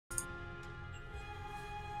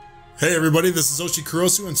Hey everybody, this is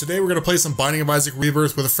Oshikorosu, and today we're going to play some Binding of Isaac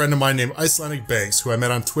Rebirth with a friend of mine named Icelandic Banks, who I met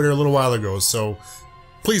on Twitter a little while ago, so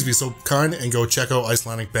please be so kind and go check out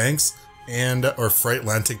Icelandic Banks, or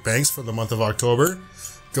Frightlantic Banks for the month of October.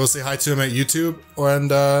 Go say hi to him at YouTube,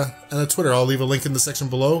 and at Twitter. I'll leave a link in the section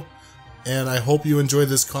below, and I hope you enjoyed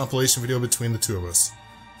this compilation video between the two of us.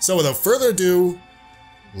 So without further ado,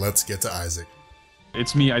 let's get to Isaac.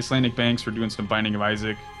 It's me, Icelandic Banks. We're doing some Binding of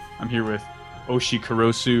Isaac. I'm here with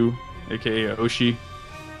Oshikorosu, aka Oshi.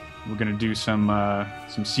 We're gonna do some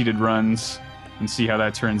seeded runs and see how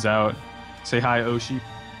that turns out. Say hi, Oshi.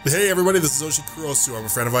 Hey everybody, this is Oshikorosu. I'm a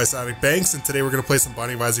friend of Icelandic Banks, and today we're gonna play some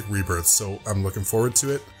Binding of Isaac Rebirth. So I'm looking forward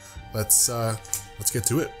to it. Let's get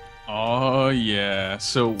to it. Oh yeah.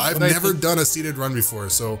 So I've never done a seeded run before,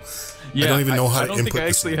 so yeah, I don't even know how to input. I don't think I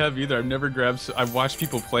actually have either. I've never grabbed. I've watched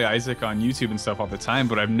people play Isaac on YouTube and stuff all the time,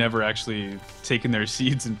 but I've never actually taken their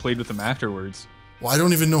seeds and played with them afterwards. Well, I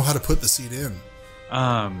don't even know how to put the seed in.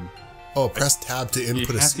 Oh, press tab to input a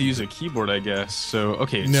seed. You have to use a keyboard, I guess. So,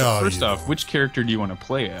 okay, no, so first off, which character do you want to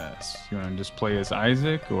play as? You want to just play as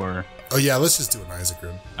Isaac, or? Oh yeah, let's just do an Isaac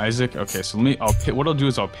run. Isaac? Okay, so what I'll do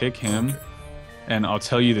is I'll pick him, okay, and I'll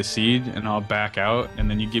tell you the seed, and I'll back out, and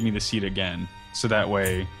then you give me the seed again. So that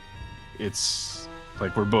way, it's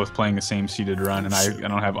like we're both playing the same seeded run, and I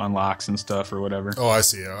don't have unlocks and stuff or whatever. Oh, I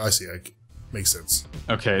see. Makes sense.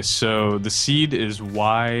 Okay, so the seed is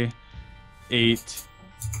Y8,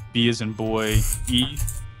 B as in boy, E,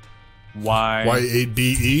 Y.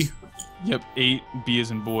 Y8BE? Yep, 8, B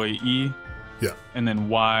as in boy, E. Yeah. And then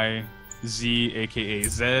Y, Z, aka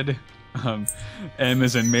Z, M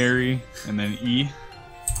as in Mary, and then E.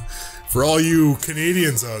 For all you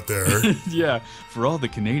Canadians out there. Yeah, for all the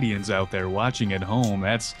Canadians out there watching at home,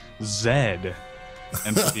 that's Z.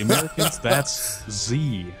 And for the Americans, that's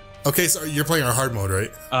Z. Okay, so you're playing on hard mode,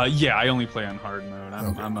 right? Yeah, I only play on hard mode.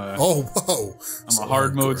 I'm a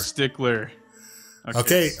hard mode stickler.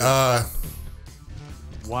 Okay,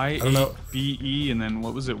 Y8BE, and then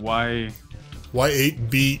what was it? Y8BE,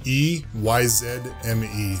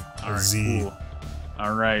 YZME, all right, Z. Cool.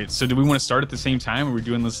 All right. So, do we want to start at the same time? Are we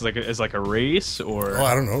doing this as like a race, or? Oh,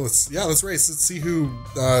 I don't know. Let's race. Let's see who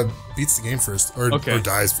beats the game first, or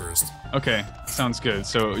dies first. Okay, sounds good.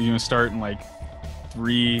 So you want to start in like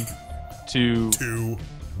 3, 2,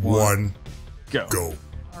 1, go.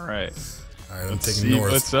 All right. I'm taking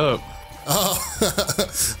north. What's up? Oh,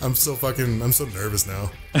 I'm so nervous now.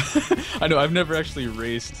 I know, I've never actually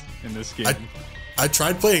raced in this game. I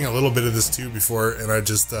tried playing a little bit of this too before, and I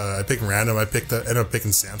just I picked random. I ended up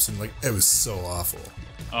picking Samson. Like, it was so awful.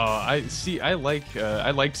 I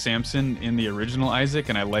liked Samson in the original Isaac,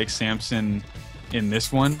 and I like Samson in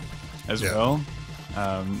this one as well.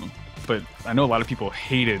 But I know a lot of people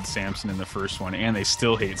hated Samson in the first one, and they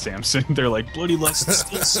still hate Samson. They're like, Bloody Lust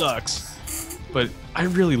still sucks. But I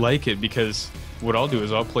really like it, because what I'll do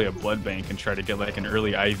is I'll play a blood bank and try to get like an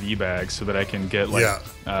early IV bag so that I can get like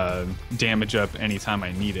damage up anytime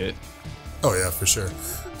I need it. Oh yeah, for sure.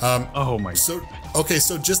 Oh my. So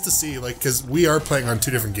just to see, like, because we are playing on 2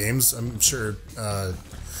 different games. I'm sure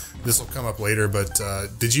this will come up later, but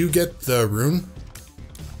did you get the rune?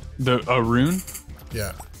 The rune?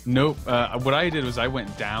 Yeah. Nope. What I did was I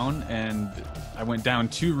went down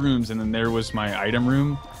 2 rooms, and then there was my item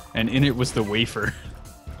room, and in it was the wafer.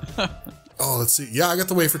 Oh, let's see. Yeah, I got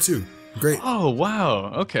the wafer too. Great. Oh,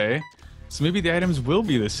 wow. Okay. So maybe the items will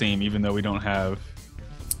be the same, even though we don't have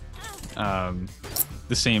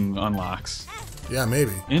the same unlocks. Yeah,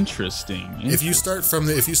 maybe. Interesting. If you start from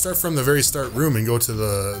the very start room and go to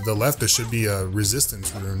the left, there should be a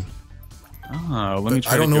resistance rune. Oh, let me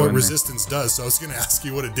try. I don't know what resistance does, so I was gonna ask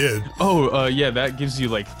you what it did. Oh, yeah, that gives you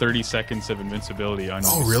like 30 seconds of invincibility on you.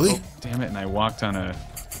 Oh, really? Oh, damn it! And I walked on a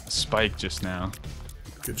spike just now.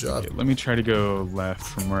 Good job. Okay, let me try to go left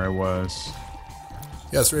from where I was.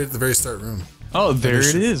 Yeah, it's right at the very start room. Oh, there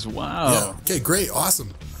it is. Wow. Yeah. Okay, great,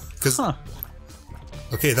 awesome.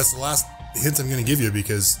 Okay, that's the last hint I'm gonna give you,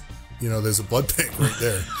 because there's a blood bank right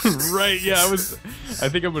there. Right. Yeah, I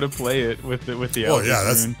think I'm gonna play it with the. Oh yeah,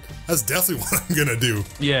 that's definitely what I'm gonna do.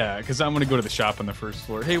 Yeah, because I'm gonna go to the shop on the first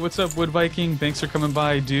floor. Hey, what's up, Wood Viking? Thanks for coming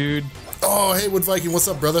by, dude. Oh, hey, Wood Viking, what's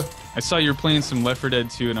up, brother? I saw you were playing some Left 4 Dead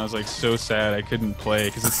 2, and I was like so sad I couldn't play,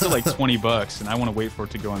 because it's still like $20, and I want to wait for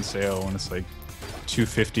it to go on sale when it's like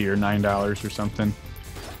 $2.50 or $9 or something.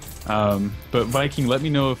 But Viking, let me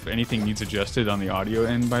know if anything needs adjusted on the audio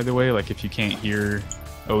end, by the way, like if you can't hear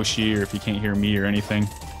Oshi or if you can't hear me or anything.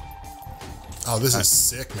 Oh, this is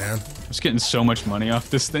sick, man. I'm just getting so much money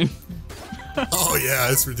off this thing. Oh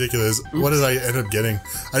yeah, it's ridiculous. Oops. What did I end up getting?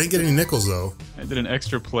 I didn't get any nickels though. I did an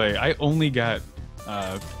extra play. I only got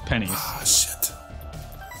pennies. Ah, shit.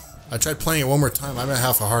 I tried playing it one more time. I'm at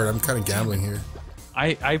half a heart. I'm kind of gambling here.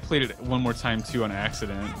 I played it one more time too on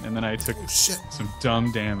accident, and then I took some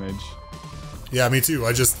dumb damage. Yeah, me too.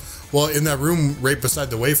 Well, in that room right beside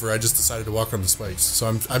the wafer, I just decided to walk on the spikes. So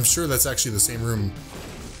I'm sure that's actually the same room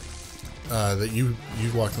that you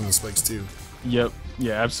walked on the spikes too. Yep.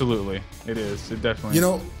 Yeah, absolutely. It is. It definitely. You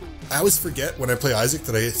know, I always forget when I play Isaac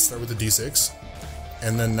that I start with the D6,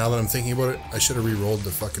 and then now that I'm thinking about it, I should have re-rolled the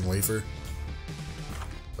fucking wafer.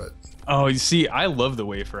 But oh, you see, I love the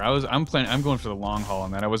wafer. I'm going for the long haul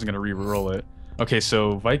on that. I wasn't gonna re-roll it. Okay,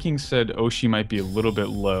 so Viking said Oshi might be a little bit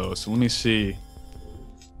low. So let me see.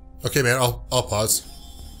 Okay, man, I'll pause.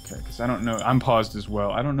 Okay, because I don't know. I'm paused as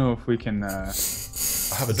well. I don't know if we can.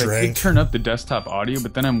 I'll have a drink. I could turn up the desktop audio,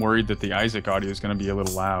 but then I'm worried that the Isaac audio is going to be a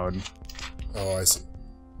little loud. Oh, I see.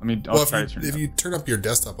 I'll try to turn it up. If you turn up your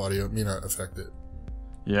desktop audio, it may not affect it.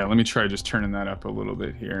 Yeah, let me try just turning that up a little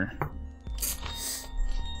bit here.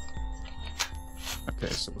 Okay,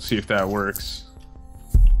 so we'll see if that works.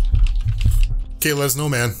 Okay, let us know,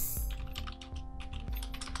 man.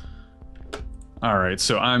 All right,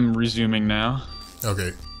 so I'm resuming now.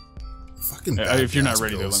 Okay. Fucking if you're not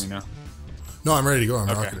ready, though, let me know. No, I'm ready to go. I'm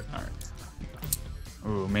rocking it. All right.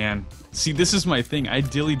 Oh, man. See, this is my thing. I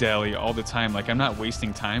dilly-dally all the time. Like, I'm not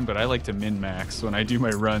wasting time, but I like to min-max when I do my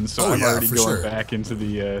runs. So I'm already going back into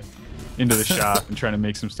the shop and trying to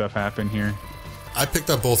make some stuff happen here. I picked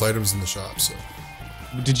up both items in the shop, so.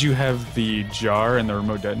 Did you have the jar and the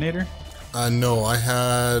remote detonator? No, I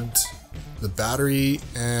had the battery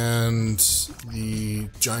and the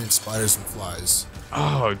giant spiders and flies.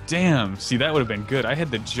 Oh, damn. See, that would have been good. I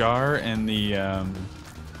had the jar and the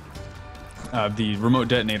remote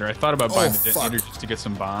detonator. I thought about buying the detonator just to get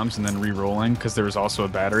some bombs and then re-rolling, because there was also a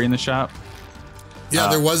battery in the shop. Yeah,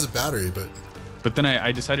 there was a battery, but... But then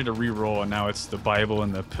I decided to re-roll, and now it's the Bible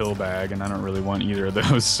and the pill bag, and I don't really want either of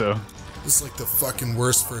those, so... This is like the fucking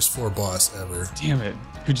worst first floor boss ever. Damn it.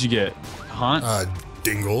 Who'd you get? Haunt?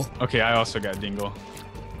 Dingle. Okay, I also got Dingle.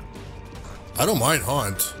 I don't mind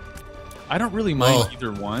Haunt. I don't really mind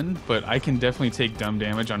either one, but I can definitely take dumb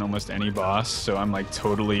damage on almost any boss, so I'm like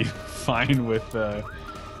totally fine with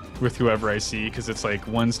whoever I see, because it's like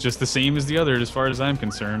one's just the same as the other as far as I'm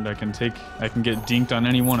concerned. I can get dinked on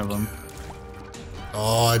any one of them.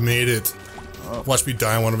 Oh, I made it. Watch me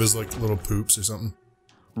die on one of his like little poops or something.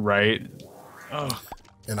 Right. Oh.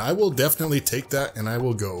 And I will definitely take that, and I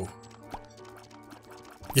will go.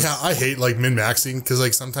 Yeah, I hate like min-maxing, because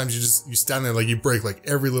like sometimes you stand there like you break like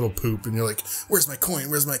every little poop, and you're like, "Where's my coin?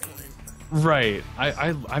 Where's my coin?" Right.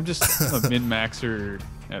 I'm just a min-maxer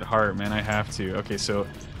at heart, man. I have to. Okay, so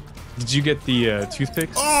did you get the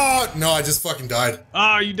toothpicks? Oh no, I just fucking died.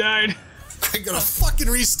 Oh, you died. I gotta fucking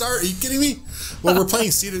restart. Are you kidding me? Well, we're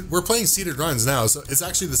playing seated runs now, so it's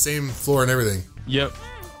actually the same floor and everything. Yep.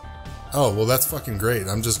 Oh, well, that's fucking great.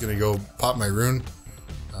 I'm just gonna go pop my rune.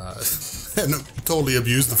 And totally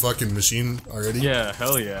abuse the fucking machine already. Yeah,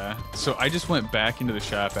 hell yeah. So I just went back into the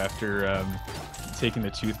shop after taking the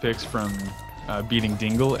toothpicks from beating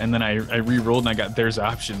Dingle, and then I re-rolled and I got there's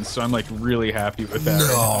options, so I'm like really happy with that.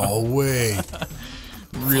 No way.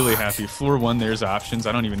 Really happy. Floor 1, there's options.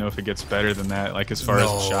 I don't even know if it gets better than that, like as far as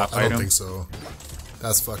the shop item. I don't think so.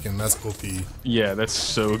 That's OP. Yeah, that's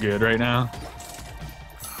so good right now.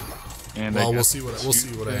 And well, we'll see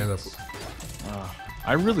what I end up with.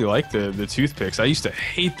 I really like the toothpicks. I used to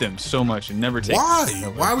hate them so much and never take them.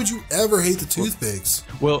 Why? Why would you ever hate the toothpicks?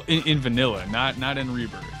 Well, in vanilla, not in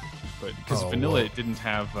Rebirth. But because vanilla, it didn't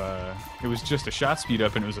have, it was just a shot speed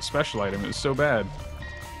up and it was a special item. It was so bad.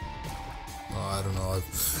 I don't know.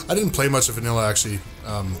 I didn't play much of vanilla, actually.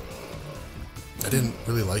 I didn't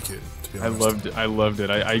really like it, to be honest. I loved it.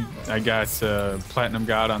 I got Platinum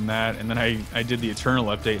God on that, and then I did the Eternal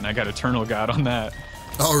update, and I got Eternal God on that.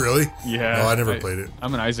 Oh, really? Yeah. No, I never played it.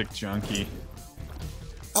 I'm an Isaac junkie.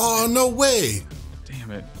 Oh, no way!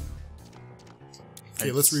 Damn it.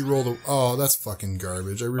 Okay, let's re-roll the... Oh, that's fucking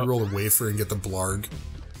garbage. I re-roll the wafer and get the blarg.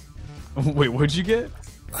 Wait, what'd you get?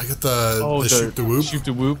 I got the shoot the whoop. Shoot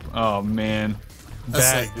the whoop? Oh, man.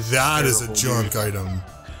 That is a junk item.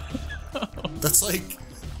 That's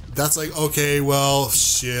like, okay, well,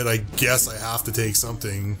 shit, I guess I have to take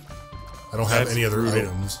something. I don't have any other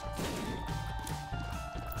items.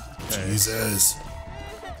 Okay. Jesus.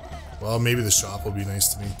 Well, maybe the shop will be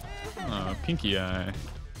nice to me. Pinky eye.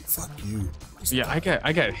 Fuck you. Yeah, I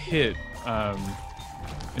got hit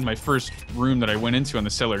in my first room that I went into on the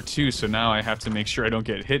cellar too, so now I have to make sure I don't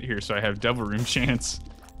get hit here so I have devil room chance.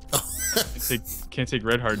 Can't take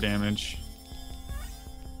red heart damage.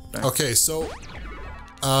 Back. Okay, so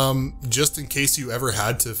just in case you ever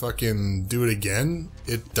had to fucking do it again,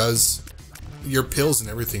 it does your pills and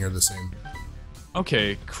everything are the same.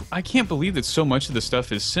 Okay, I can't believe that so much of the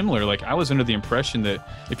stuff is similar. Like, I was under the impression that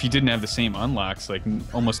if you didn't have the same unlocks, like,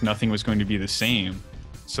 almost nothing was going to be the same.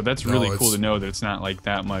 So that's really cool to know that it's not, like,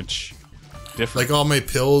 that much different. Like, all my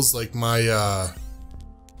pills, like, my,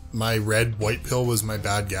 my red white pill was my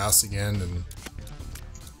bad gas again, and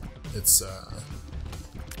it's,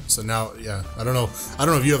 so now, yeah, I don't know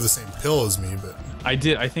if you have the same pill as me, but... I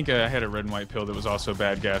did. I think I had a red and white pill that was also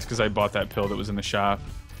bad gas, because I bought that pill that was in the shop.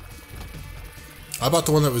 I bought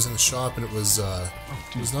the one that was in the shop, and it was,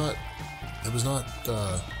 it was not,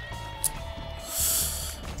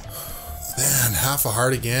 man, half a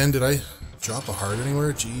heart again. Did I drop a heart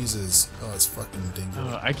anywhere? Jesus. Oh, it's fucking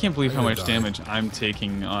dingo. I can't believe how much damage I'm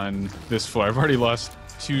taking on this floor. I've already lost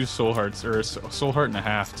 2 soul hearts, or a soul heart and a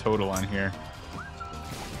half total on here.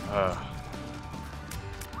 Now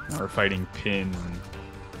we're fighting Pin.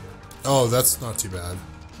 Oh, that's not too bad.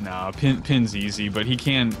 No, Pin's easy, but he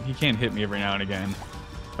can hit me every now and again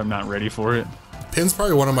if I'm not ready for it. Pin's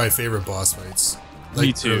probably one of my favorite boss fights. Like,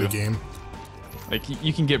 me too. The game. Like,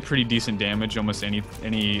 you can get pretty decent damage almost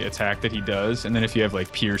any attack that he does, and then if you have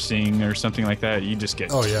like piercing or something like that, you just get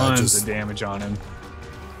tons of damage on him.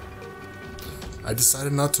 I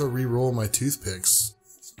decided not to re-roll my toothpicks.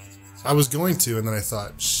 I was going to, and then I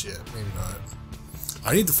thought, shit, maybe not.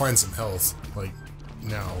 I need to find some health, like,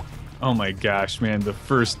 now. Oh my gosh, man, the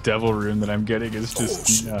first devil rune that I'm getting is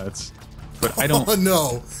just nuts. But I don't... Oh,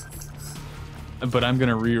 no! But I'm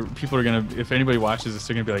gonna people are gonna, if anybody watches this,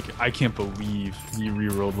 they're gonna be like, I can't believe you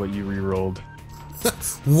re-rolled what you re-rolled.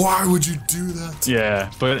 Why would you do that? Yeah,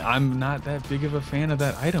 but I'm not that big of a fan of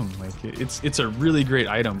that item. Like, it's a really great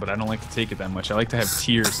item, but I don't like to take it that much. I like to have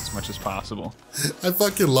tears as much as possible. I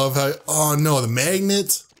fucking love how... Oh, no, the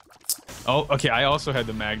magnet? Oh, okay, I also had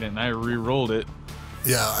the magnet, and I re-rolled it.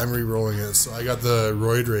 Yeah, I'm re-rolling it, so I got the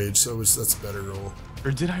Roid Rage, so that's a better roll.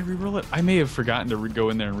 Or did I re-roll it? I may have forgotten to go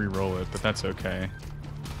in there and re-roll it, but that's okay.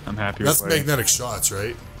 I'm happy with it. That's magnetic shots,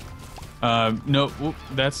 right? No,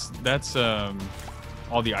 that's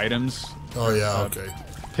all the items. Oh yeah, okay.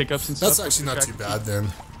 Pickups and stuff. That's actually not too bad then.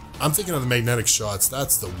 I'm thinking of the magnetic shots.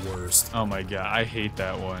 That's the worst. Oh my god, I hate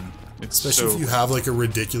that one. Especially if you have like a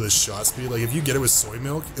ridiculous shot speed. Like if you get it with soy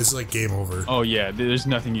milk, it's like game over. Oh yeah, there's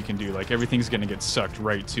nothing you can do. Like everything's gonna get sucked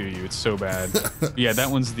right to you. It's so bad. Yeah,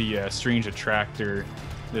 that one's the strange attractor.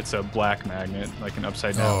 It's a black magnet, like an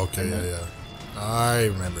upside down. Oh okay, magnet. Yeah. I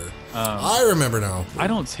remember. I remember now. I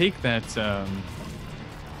don't take that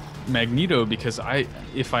Magneto because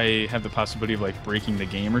if I have the possibility of like breaking the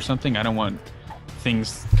game or something, I don't want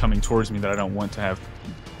things coming towards me that I don't want to have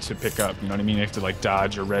to pick up, you know what I mean? You have to like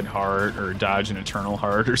dodge a red heart or dodge an eternal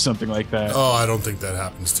heart or something like that. Oh, I don't think that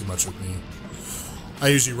happens too much with me. I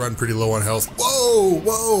usually run pretty low on health. Whoa,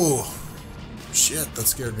 whoa! Shit, that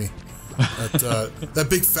scared me. That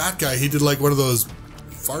big fat guy, he did like one of those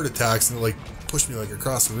fart attacks and it like pushed me like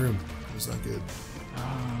across the room. It was not good.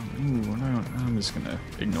 I'm just gonna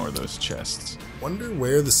ignore those chests. Wonder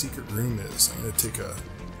where the secret room is. I'm gonna take a...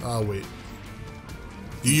 Oh, wait.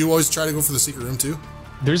 Do you always try to go for the secret room too?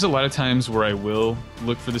 There's a lot of times where I will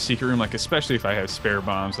look for the secret room, like especially if I have spare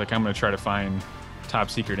bombs. Like I'm gonna try to find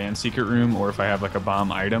top secret and secret room, or if I have like a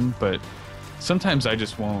bomb item. But sometimes I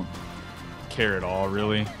just won't care at all,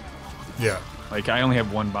 really. Yeah. Like I only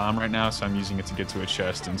have 1 bomb right now, so I'm using it to get to a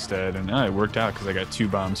chest instead, and it worked out because I got 2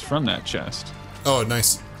 bombs from that chest. Oh,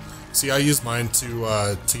 nice. See, I used mine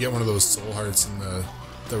to get one of those soul hearts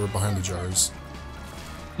that were behind the jars.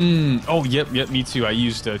 Oh, yep, me too. I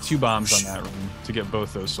used 2 bombs on that room to get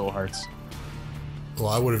both those soul hearts. Well,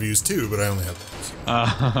 I would have used 2, but I only had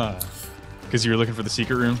 1. Because you were looking for the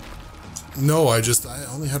secret room? No, I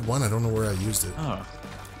only had 1. I don't know where I used it. Oh.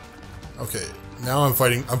 Okay, now I'm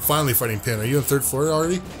finally fighting Pin. Are you on 3rd floor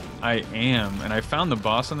already? I am, and I found the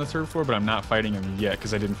boss on the 3rd floor, but I'm not fighting him yet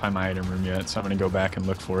because I didn't find my item room yet, so I'm going to go back and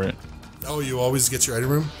look for it. Oh, you always get your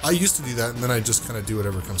item room? I used to do that, and then I just kind of do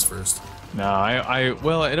whatever comes first. No,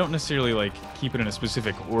 well, I don't necessarily, like, keep it in a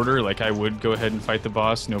specific order. Like, I would go ahead and fight the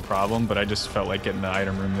boss, no problem, but I just felt like getting the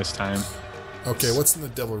item room this time. Okay, what's in the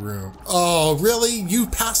devil room? Oh, really? You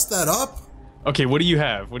passed that up? Okay, what do you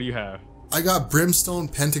have? What do you have? I got Brimstone,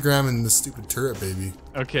 Pentagram, and the stupid turret, baby.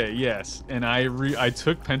 Okay, yes, and I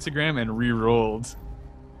took Pentagram and re-rolled.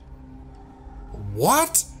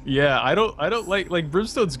 What? Yeah, I don't like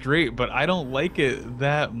Brimstone's great, but I don't like it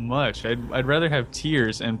that much. I'd rather have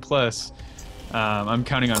Tears, and plus, I'm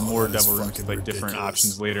counting on more devil rooms with like different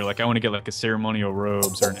options later. Like I want to get like a ceremonial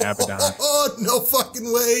robes or an Abaddon. Oh no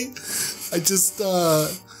fucking way! I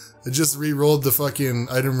just re-rolled the fucking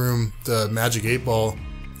item room, the magic 8 ball,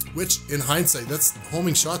 which in hindsight that's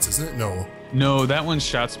homing shots, isn't it? No. No, that one's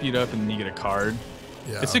shot speed up, and then you get a card.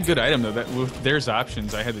 Yeah, it's a good item though. That there's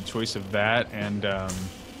options. I had the choice of that and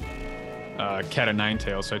Cat of Nine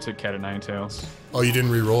Tails, so I took Cat of Nine Tails. Oh, you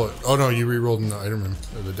didn't re-roll it. Oh no, you re-rolled in the item room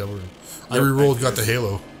or the devil room. I re-rolled, got the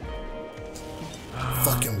Halo.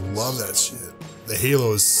 Fucking love that shit. The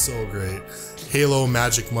Halo is so great. Halo,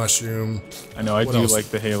 Magic Mushroom. I know, I do like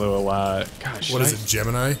the Halo a lot. Gosh, what is it,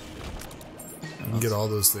 Gemini? You can get all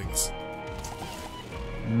those things.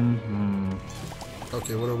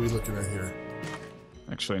 Okay, what are we looking at here?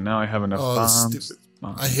 Actually, now I have enough bombs.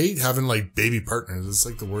 I hate having like baby partners. It's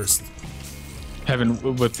like the worst.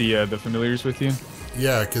 Having with the familiars with you?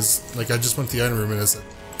 Yeah, because like I just went to the item room and it's a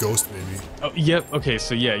ghost baby. Oh, yep. Okay,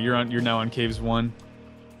 so yeah, you're now on Caves 1.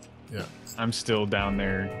 Yeah. I'm still down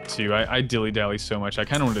there too. I dilly-dally so much. I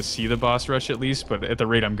kind of want to see the boss rush at least, but at the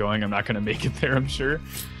rate I'm going, I'm not going to make it there, I'm sure.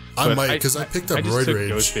 I might, because I picked up I just Roid took Rage.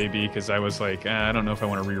 Ghost Baby because I was like, I don't know if I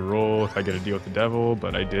want to re-roll if I get to deal with the devil,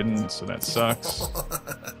 but I didn't, so that sucks.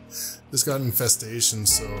 This got Infestation,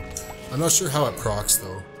 so I'm not sure how it procs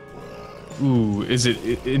though. Ooh, is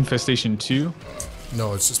it Infestation 2?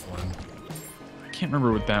 No, it's just 1. I can't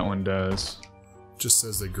remember what that one does. Just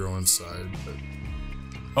says they grow inside, but...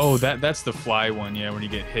 Oh, that's the fly one, yeah, when you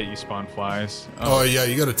get hit, you spawn flies. Oh yeah,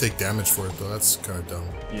 you gotta take damage for it though, that's kind of dumb.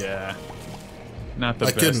 Yeah. Not the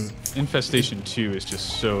best. Infestation 2 is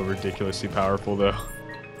just so ridiculously powerful, though.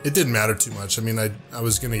 It didn't matter too much. I mean, I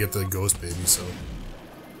was gonna get the Ghost Baby, so...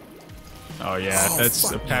 Oh yeah,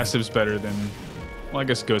 that's passive's better than... Well, I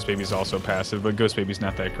guess Ghost Baby's also passive, but Ghost Baby's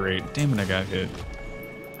not that great. Damn it, I got hit.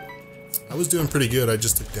 I was doing pretty good, I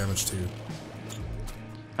just took damage too.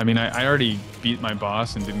 I mean, I already beat my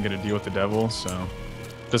boss and didn't get to deal with the devil, so...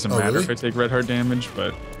 It doesn't matter if I take red heart damage,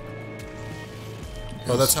 but...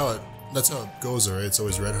 Oh, that's how it goes, alright? It's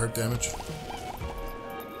always red heart damage?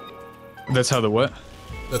 That's how the what?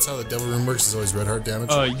 That's how the devil room works, is always red heart damage?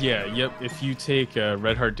 Yeah, yep. If you take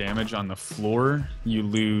red heart damage on the floor, you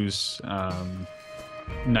lose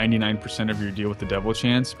 99% of your deal with the devil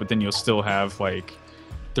chance, but then you'll still have like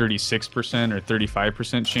 36% or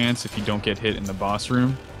 35% chance if you don't get hit in the boss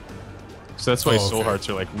room. So that's why soul hearts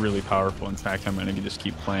are like really powerful. In fact, I'm gonna just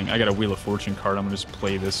keep playing. I got a Wheel of Fortune card. I'm gonna just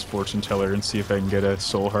play this fortune teller and see if I can get a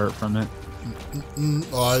soul heart from it.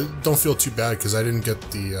 Oh, I don't feel too bad because I didn't get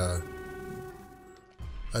the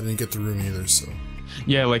room either. So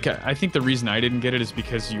yeah, like I think the reason I didn't get it is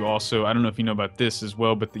because you also, I don't know if you know about this as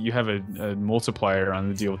well, but you have a multiplier on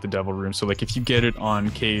the deal with the devil room. So like if you get it on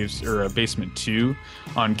caves or basement 2,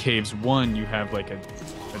 on caves 1 you have like a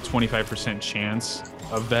 25% chance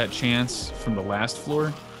of that chance from the last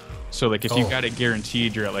floor. So like if you got it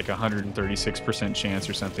guaranteed, you're at like 136% chance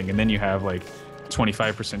or something, and then you have like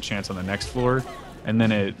 25% chance on the next floor, and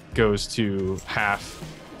then it goes to half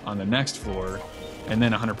on the next floor, and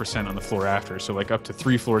then 100% on the floor after. So like up to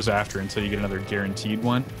 3 floors after until you get another guaranteed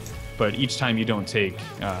one. But each time you don't take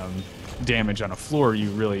damage on a floor, you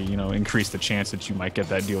really, increase the chance that you might get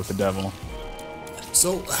that deal with the devil.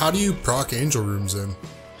 So how do you proc angel rooms in?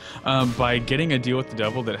 By getting a deal with the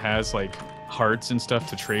devil that has like hearts and stuff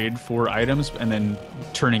to trade for items, and then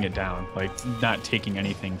turning it down, like not taking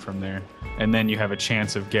anything from there. And then you have a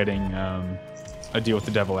chance of getting a deal with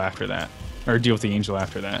the devil after that, or a deal with the angel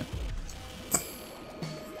after that.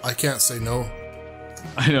 I can't say no.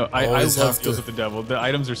 I know. I love deals with the devil. The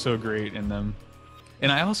items are so great in them.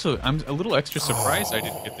 And I'm a little extra surprised I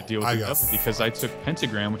didn't get the deal with the devil because I took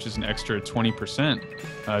Pentagram, which is an extra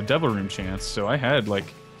 20% devil room chance. So I had like,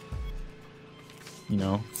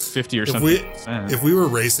 50 or something. If we were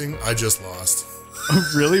racing, I just lost.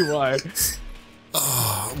 Really? Why?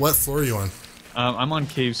 What floor are you on? I'm on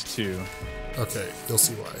Caves 2. Okay, you'll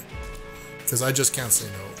see why. Because I just can't say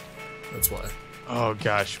no. That's why. Oh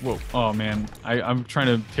gosh, whoa, oh man, I'm trying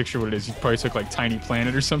to picture what it is. You probably took like Tiny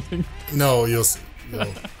Planet or something. No, you'll see.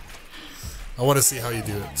 I want to see how you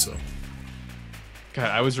do it. So, God,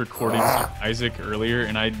 I was recording Isaac earlier,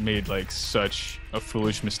 and I made like such a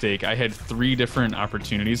foolish mistake. I had 3 different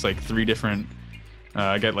opportunities, like 3 different.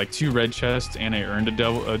 I got like 2 red chests, and I earned a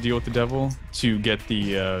deal with the devil to get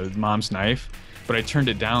the mom's knife, but I turned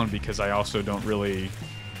it down because I also don't really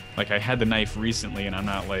like. I had the knife recently, and I'm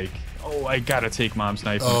not like, oh, I gotta take mom's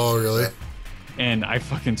knife. Oh, really? And I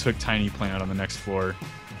fucking took Tiny Planet on the next floor.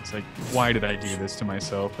 It's like, why did I do this to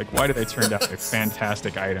myself? Like, why did I turn down a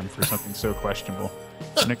fantastic item for something so questionable?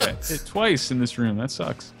 And I got hit twice in this room. That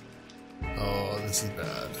sucks. Oh, this is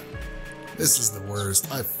bad. This is the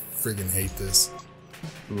worst. I friggin' hate this.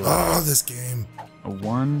 Ooh. Oh, this game. A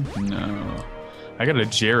 1? No. I got a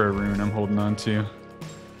Jera rune I'm holding on to.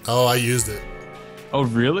 Oh, I used it. Oh,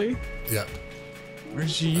 really? Yeah. Where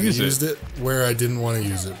did you use it? I used it where I didn't want to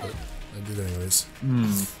use it, but... I did anyways. Hmm.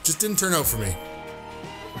 Just didn't turn out for me.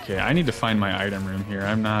 Okay, I need to find my item room here.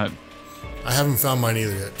 I'm not... I haven't found mine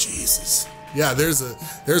either yet. Jesus. Yeah, there's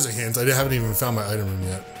a hint. I haven't even found my item room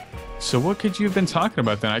yet. So what could you have been talking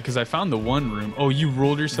about then? Because I found the one room. Oh, you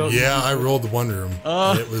rolled yourself? Yeah, I rolled the one room.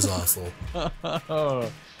 And it was awful. I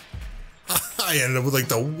ended up with like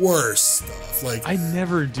the worst stuff. Like I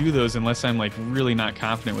never do those unless I'm like really not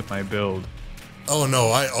confident with my build. Oh no,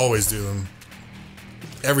 I always do them.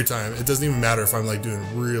 Every time. It doesn't even matter if I'm like doing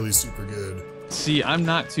really super good. See, I'm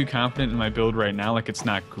not too confident in my build right now. Like it's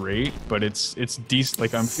not great, but it's decent.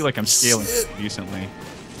 Like I feel like I'm scaling decently.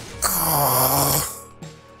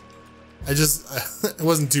 It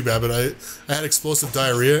wasn't too bad, but I had explosive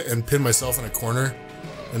diarrhea and pinned myself in a corner,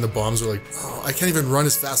 and the bombs were like, oh, I can't even run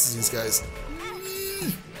as fast as these guys.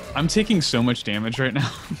 I'm taking so much damage right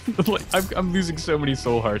now. Like, I'm losing so many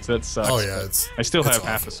soul hearts. That sucks. Oh yeah, I still have awful.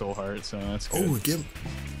 half a soul heart, so that's good. Oh, again.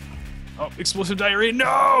 Oh, explosive diarrhea!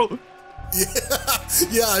 No!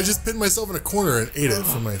 Yeah, I just pinned myself in a corner and ate it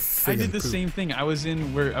from my friggin' I did the same thing. I was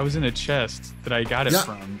in a chest that I got it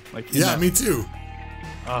from. Like me too.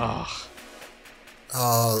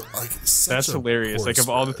 Like that's hilarious. Like of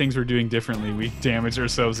all the things we're doing differently, we damage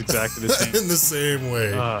ourselves exactly the same. In the same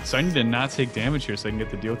way. So I need to not take damage here so I can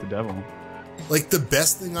get the deal with the devil. Like the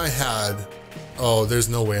best thing I had. Oh, there's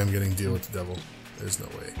no way I'm getting deal with the devil. There's no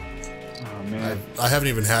way. Oh man. I haven't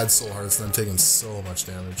even had soul hearts and I'm taking so much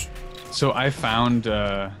damage. So I found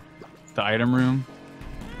the item room,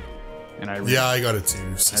 and I got it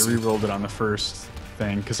too. I re-rolled it on the first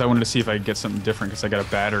thing because I wanted to see if I could get something different because I got a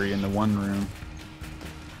battery in the one room.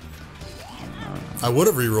 I would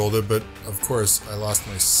have re-rolled it, but of course I lost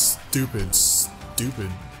my stupid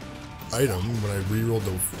item when I re-rolled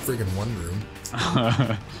the friggin' one room.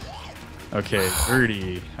 Okay,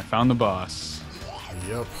 Gertie, I found the boss.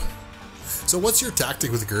 Yep. So what's your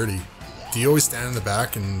tactic with Gertie? Do you always stand in the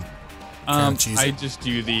back and kind of cheese it? I just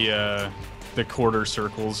do the quarter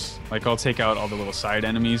circles. Like I'll take out all the little side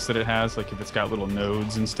enemies that it has, like if it's got little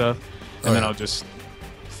nodes and stuff, and then I'll just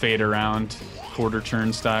fade around quarter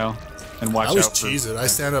turn style and watch out. I always cheese it. I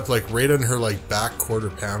stand up like right on her like back quarter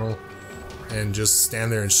panel and just stand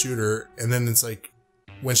there and shoot her, and then it's like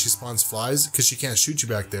when she spawns flies because she can't shoot you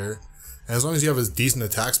back there, and as long as you have a decent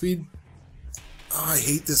attack speed. Oh, I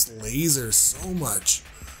hate this laser so much.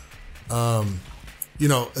 You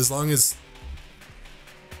know, as long as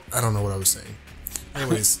I don't know what I was saying.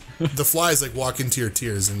 Anyways, the flies like walk into your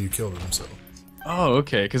tiers and you kill them. So. Oh,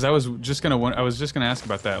 okay. Because I was just gonna ask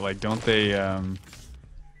about that. Like, don't they, you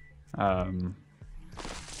know,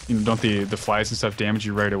 don't the flies and stuff damage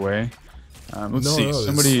you right away? Let's see.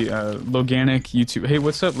 Somebody, Loganic YouTube. Hey,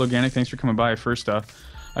 what's up, Loganic? Thanks for coming by. First off,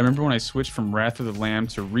 I remember when I switched from Wrath of the Lamb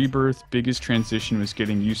to Rebirth, biggest transition was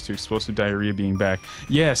getting used to explosive diarrhea being back.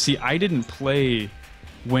 Yeah, see, I didn't play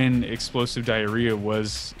when explosive diarrhea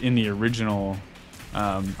was in the original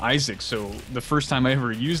Isaac, so the first time I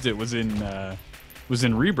ever used it was in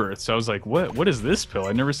Rebirth. So I was like, what is this pill?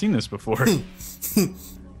 I've never seen this before. Okay.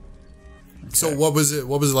 So what was it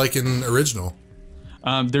like in original?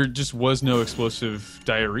 There just was no explosive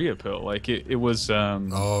diarrhea pill. Like it was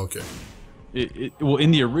oh, okay. Well,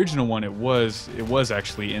 in the original one, it was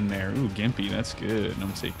actually in there. Ooh, Gimpy, that's good. I'm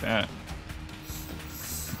gonna take that.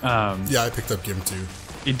 Yeah, I picked up Gimp too.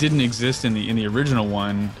 It didn't exist in the original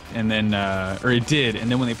one, and then or it did,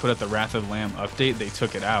 and then when they put out the Wrath of the Lamb update, they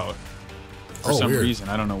took it out for some reason.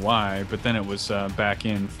 I don't know why, but then it was back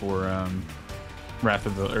in for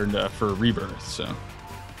for Rebirth. So.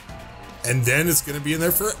 And then it's gonna be in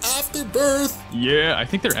there for Afterbirth. Yeah, I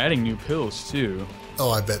think they're adding new pills too.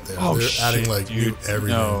 Oh, I bet they are. Oh, they're adding like new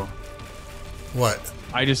everything. No. What?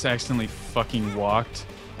 I just accidentally fucking walked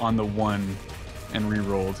on the one and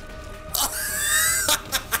re-rolled.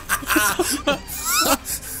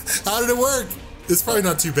 How did it work? It's probably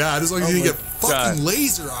not too bad as long as you didn't get fucking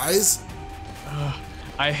laser eyes.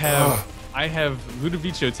 I have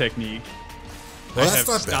Ludovico technique. Well, I have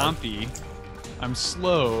Stompy. Bad. I'm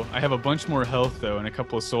slow. I have a bunch more health though and a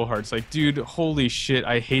couple of soul hearts. Like, dude, holy shit!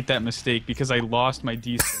 I hate that mistake because I lost my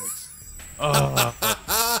D6. Oh my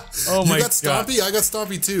god! You got Stompy? I got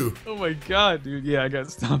Stompy too. Oh my god, dude! Yeah, I got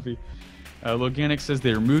Stompy. Loganic says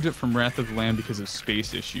they removed it from Wrath of the Lamb because of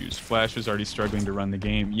space issues. Flash was already struggling to run the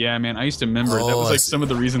game. Yeah, man, I used to remember that was like some of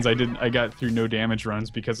the reasons I got through no damage runs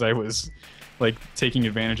because I was like taking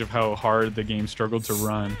advantage of how hard the game struggled to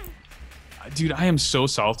run. Dude, I am so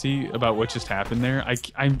salty about what just happened there. I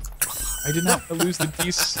did not lose the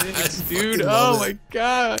D6, dude. Oh my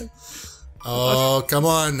god. Oh, come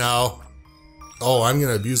on now. Oh, I'm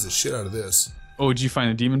gonna abuse the shit out of this. Oh, did you find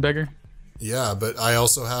a demon beggar? Yeah, but I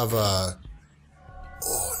also have oh,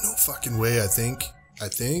 no fucking way, I think.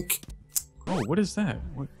 Oh, what is that?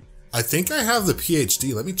 What? I think I have the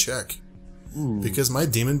PhD. Let me check. Ooh. Because my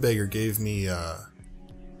demon beggar gave me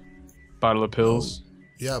Bottle of pills.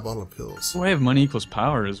 Yeah, a bottle of pills. Oh, I have money equals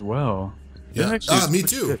power as well. Yeah, me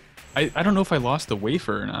too. I don't know if I lost the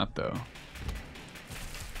wafer or not though.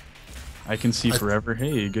 I can see forever.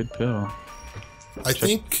 Hey, good pill. I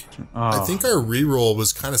think our reroll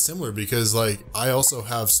was kind of similar because like I also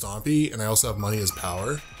have Stompy and I also have money as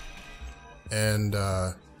power. And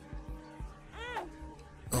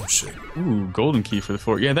oh shit. Ooh, golden key for the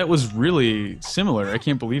fort. Yeah, that was really similar. I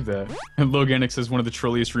can't believe that. And Loganic says one of the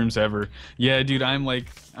trolliest rooms ever. Yeah, dude,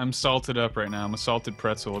 I'm salted up right now. I'm a salted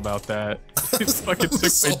pretzel about that. It fucking took my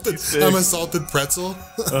D6. I'm a salted pretzel.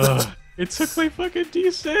 It took my fucking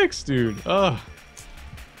D6, dude. Oh,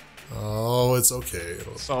 it's okay.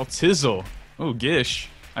 Saltizzle. Oh, Gish.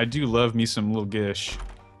 I do love me some little Gish.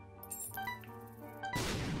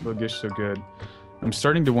 Little Gish so good. I'm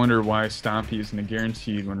starting to wonder why Stompy isn't a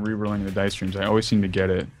guaranteed when re-rolling the dice rooms. I always seem to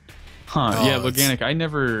get it. Huh, yeah, Loganic, I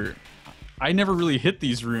never really hit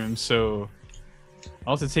these rooms, so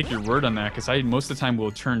I'll have to take your word on that, because I most of the time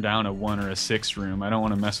will turn down a 1 or a 6 room. I don't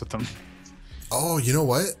want to mess with them. Oh, you know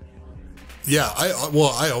what? Yeah, I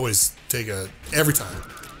always take every time.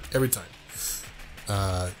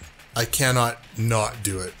 I cannot not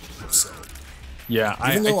do it, so... Yeah,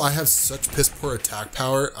 even though I have such piss poor attack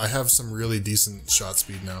power, I have some really decent shot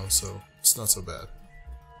speed now, so it's not so bad.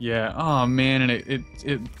 Yeah. Oh man, and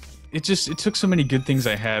it took so many good things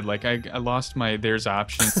I had. Like I lost my there's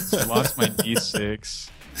options. I lost my D6.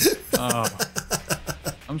 Oh,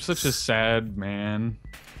 I'm such a sad man.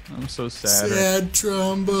 I'm so sad. Sad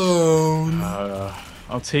trombone.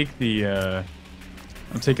 I'll take the. I'm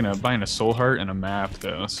buying a soul heart and a map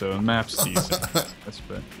though, so the map's decent. That's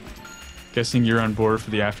bad. Guessing you're on board for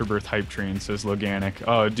the Afterbirth hype train, says Loganic.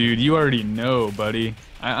 Oh, dude, you already know, buddy.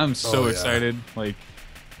 I'm so excited. Like,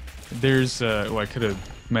 there's, well, I could have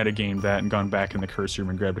metagamed that and gone back in the curse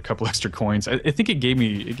room and grabbed a couple extra coins. I think it gave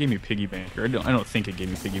me piggy bank, or I don't think it gave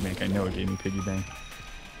me piggy bank. I know it gave me piggy bank.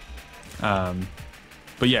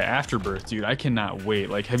 But yeah, Afterbirth, dude, I cannot wait.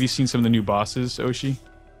 Like, have you seen some of the new bosses, Oshi?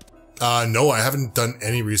 No, I haven't done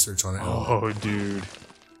any research on it. Oh, dude.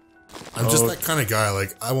 I'm just that kind of guy.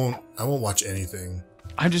 Like I won't watch anything.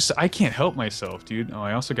 I can't help myself, dude. Oh,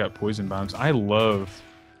 I also got poison bombs. I love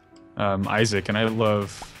Isaac, and I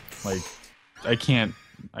love like I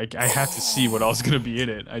have to see what else gonna be in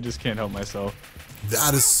it. I just can't help myself.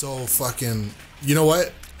 That is so fucking. You know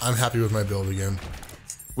what? I'm happy with my build again.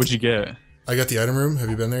 What'd you get? I got the item room. Have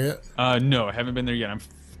you been there yet? No, I haven't been there yet. I'm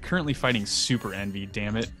currently fighting Super Envy.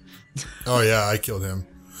 Damn it. Oh yeah, I killed him.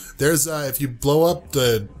 There's, if you blow up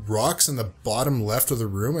the rocks in the bottom left of the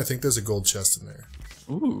room, I think there's a gold chest in there.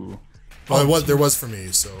 Ooh. Well, there was for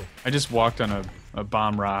me, so... I just walked on a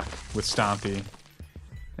bomb rock with Stompy.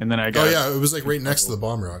 And then I got... Oh yeah, it was like right next to the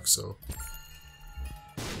bomb rock, so...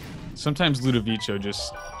 Sometimes Ludovico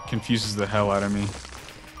just confuses the hell out of me.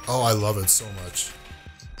 Oh, I love it so much.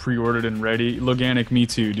 Pre-ordered and ready. Loganic, me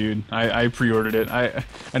too, dude. I pre-ordered it. I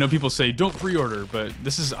know people say, don't pre-order, but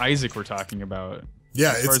this is Isaac we're talking about.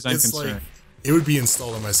 Yeah, it's like it would be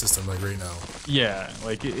installed on my system like right now. Yeah,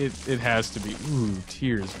 like it has to be. Ooh,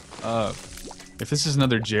 tears up. If this is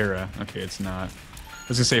another Jera, okay, it's not. I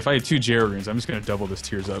was gonna say if I had 2 Jera runes, I'm just gonna double this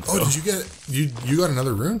tears up. Oh, did you get you got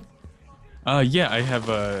another rune? Yeah, I have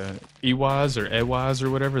Ewaz or Ewaz or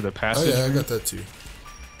whatever the passage. Oh yeah, I got that too.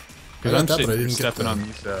 Because I'm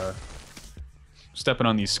stepping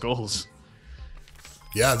on these skulls.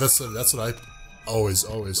 Yeah, that's what I always.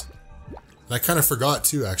 And I kind of forgot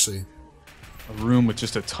too, actually. A room with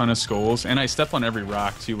just a ton of skulls, and I step on every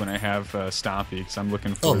rock too when I have Stompy, because I'm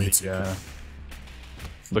looking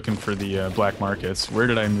for the black markets. Where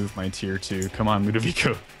did I move my tier to? Come on,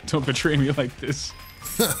 Ludovico, don't betray me like this.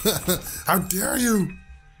 How dare you?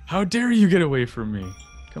 How dare you get away from me?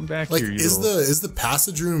 Come back like, here. Is the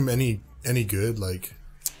passage room any good? Like,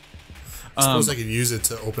 I suppose I could use it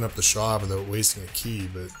to open up the shop without wasting a key,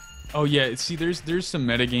 but. Oh yeah, see, there's some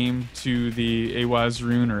metagame to the Ewaz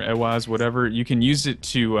rune or Ewaz, whatever. You can use it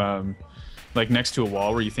to, like next to a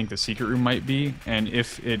wall where you think the secret room might be, and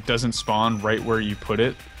if it doesn't spawn right where you put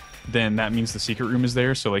it, then that means the secret room is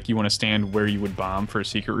there. So like you want to stand where you would bomb for a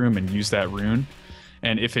secret room and use that rune.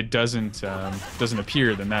 And if it doesn't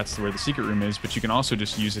appear, then that's where the secret room is. But you can also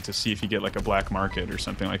just use it to see if you get like a black market or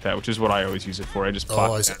something like that, which is what I always use it for. I just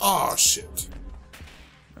plot. Oh shit.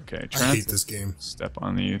 Okay, I hate this game. Step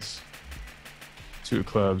on these 2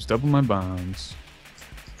 clubs, double my bombs,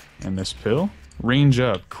 and this pill. Range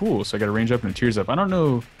up, cool. So I got to range up and tears up. I don't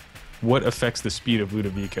know what affects the speed of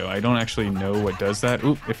Ludovico. I don't actually know what does that.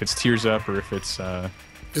 Oop, if it's tears up or if it's...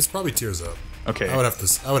 It's probably tears up. Okay. I would have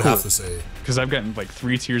to say. Because I've gotten like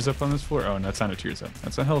 3 tears up on this floor. Oh, and that's not a tears up.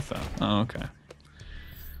 That's a health up. Oh, okay.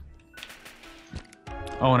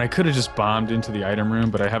 Oh, and I could have just bombed into the item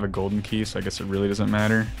room, but I have a golden key, so I guess it really doesn't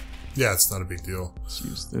matter. Yeah, it's not a big deal. Let's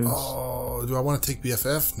use this. Oh, do I want to take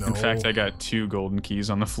BFF? No. In fact, I got 2 golden keys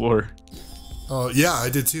on the floor. Oh, yeah, I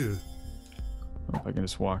did too. Oh, if I can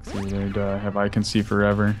just walk through there, have I can see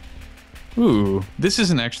forever. Ooh, this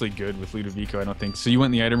isn't actually good with Ludovico, I don't think. So you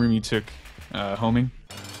went in the item room, you took homing?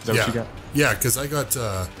 Is that what you got? Yeah, because I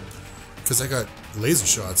got laser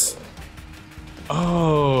shots.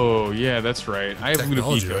 Oh, yeah, that's right. I have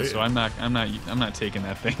Ludovico, right? so I'm not taking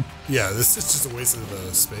that thing. Yeah, this is just a waste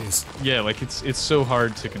of space. Yeah, like it's so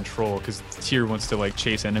hard to control because Tyr wants to like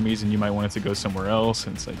chase enemies, and you might want it to go somewhere else,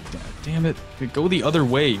 and it's like, damn it, go the other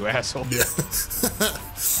way, you asshole. Yeah.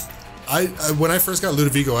 I when I first got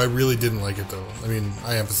Ludovico, I really didn't like it though. I mean,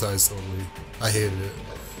 I empathized totally. I hated it,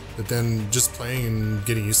 but then just playing and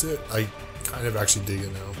getting used to it, I kind of actually dig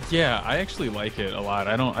it now. Yeah, I actually like it a lot.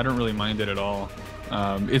 I don't really mind it at all.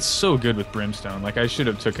 It's so good with Brimstone. Like I should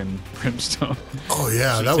have taken Brimstone. Oh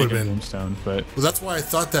yeah, that would have been Brimstone. But well, that's why I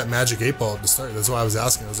thought that Magic 8 Ball at the start. That's why I was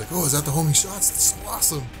asking. I was like, oh, is that the homing shots? This is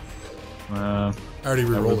awesome. I already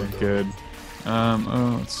re-rolled it. Good.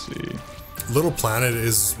 Oh, let's see. Little Planet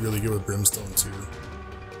is really good with Brimstone too.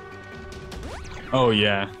 Oh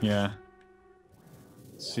yeah, yeah.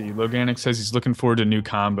 Let's see, Loganic says he's looking forward to new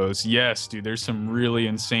combos. Yes, dude, there's some really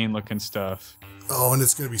insane looking stuff. Oh, and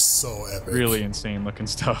it's gonna be so epic. Really insane looking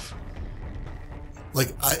stuff.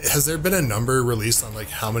 Like, has there been a number released on like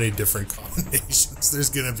how many different combinations there's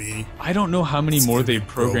gonna be? I don't know how many more they've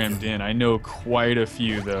programmed in. I know quite a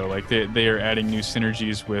few though. Like they are adding new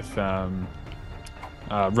synergies with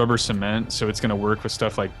rubber cement, so it's gonna work with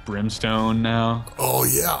stuff like Brimstone now. Oh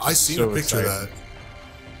yeah, I seen a picture of that.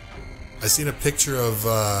 I seen a picture of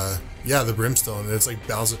yeah, the Brimstone, and it's like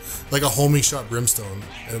bouncing like a homing shot Brimstone,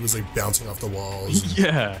 and it was like bouncing off the walls.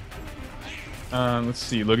 Yeah. Let's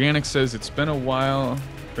see. Loganic says it's been a while.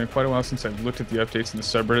 Been quite a while since I've looked at the updates in the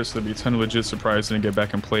subreddit, so there'll be a ton of legit surprises and get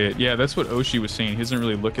back and play it. Yeah, that's what Oshi was saying. He doesn't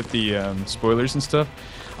really look at the spoilers and stuff.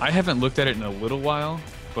 I haven't looked at it in a little while,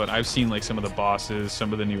 but I've seen like some of the bosses,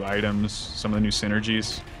 some of the new items, some of the new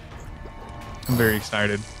synergies. I'm very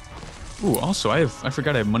excited. Ooh, also I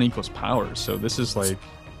forgot I have money equals power, so this is like.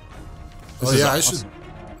 Oh yeah, awesome.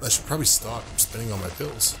 I should probably stop spending all my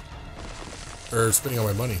pills, or spending all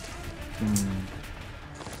my money.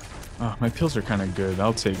 Oh, my pills are kind of good.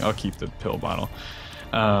 I'll keep the pill bottle.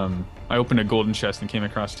 I opened a golden chest and came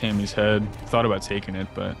across Tammy's head. Thought about taking it,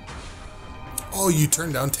 but. Oh, you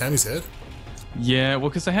turned down Tammy's head? Yeah, well,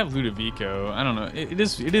 because I have Ludovico. I don't know. It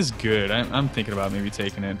is good. I'm thinking about maybe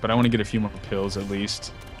taking it, but I want to get a few more pills at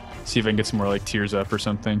least. See if I can get some more like tears up or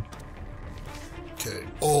something. Okay.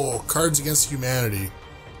 Oh, Cards Against Humanity.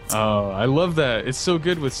 Oh, I love that. It's so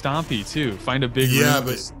good with Stompy too. Find a big room,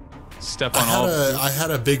 but step on all. I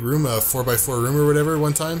had a big room, a 4x4 room or whatever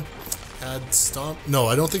one time. Had No,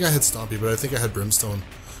 I don't think I had Stompy, but I think I had Brimstone.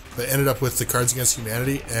 But I ended up with the Cards Against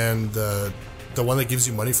Humanity and the one that gives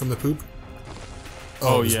you money from the poop.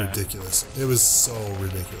 Oh, it was ridiculous. It was so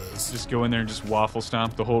ridiculous. Just go in there and just waffle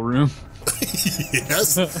stomp the whole room.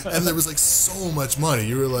 Yes, and there was like so much money.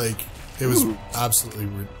 You were like, it was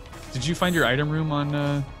absolutely. Did you find your item room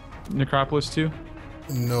on Necropolis too?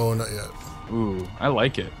 No, not yet. Ooh, I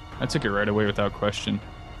like it. I took it right away without question.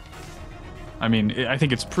 I mean, I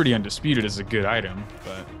think it's pretty undisputed as a good item,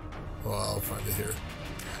 but. Well, I'll find it here.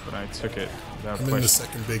 But I took it without question. I'm in the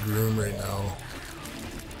second big room right now.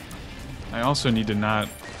 I also need to not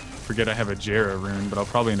forget I have a Jera rune, but I'll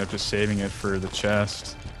probably end up just saving it for the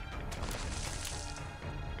chest.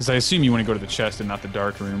 Because I assume you want to go to the chest and not the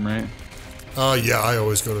dark room, right? Yeah, I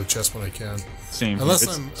always go to the chest when I can. Same.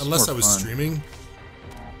 Unless I was streaming.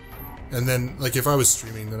 And then, like, if I was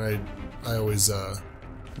streaming, then I always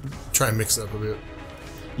try and mix it up a bit.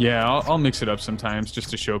 Yeah, I'll mix it up sometimes just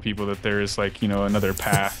to show people that there is, like, you know, another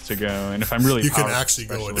path to go. And if I'm really you can actually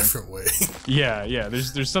go a different way. Yeah.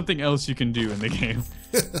 There's something else you can do in the game.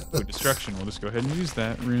 Oh, destruction. We'll just go ahead and use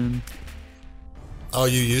that rune. Oh,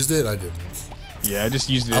 you used it? I didn't. Yeah, I just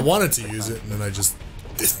used it. I wanted to use it, and then I just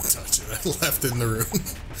didn't touch it. I left it in the room.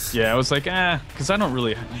 Yeah, I was like, because I don't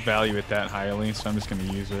really value it that highly, so I'm just going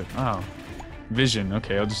to use it. Oh, vision.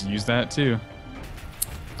 Okay, I'll just use that too.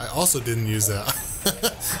 I also didn't use that.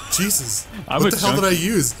 Jesus, what the hell did I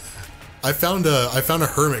use? I found a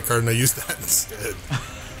hermit card and I used that instead.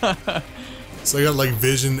 So I got like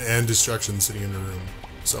vision and destruction sitting in the room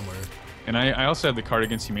somewhere. And I also have the card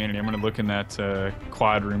against humanity. I'm going to look in that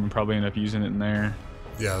quad room and probably end up using it in there.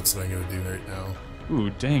 Yeah, that's what I'm going to do right now.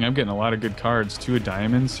 Ooh, dang, I'm getting a lot of good cards. 2 of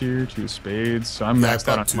diamonds here, 2 of spades. So I'm maxed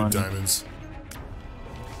out on 2 money. diamonds.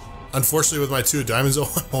 Unfortunately, with my 2 of diamonds, I'm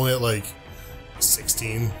only at like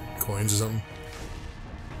 16 coins or something.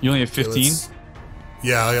 You only have 15?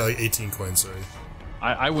 Yeah, I got like 18 coins, sorry.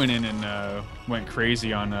 I went in and went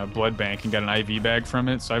crazy on Blood Bank and got an IV bag from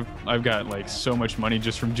it, so I've got like so much money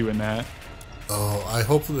just from doing that. Oh, I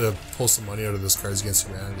hope to pull some money out of this Cards Against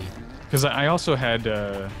Humanity. Because I also had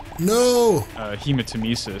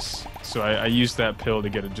hematemesis, so I used that pill to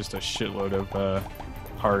get just a shitload of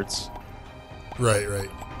hearts. Right, right.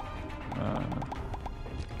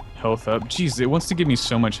 Health up. Jeez, it wants to give me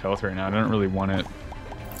so much health right now. I don't really want it.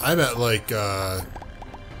 I'm at like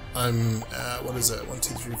I'm at, what is that? 1,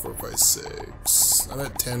 2, 3, 4, 5, 6. I'm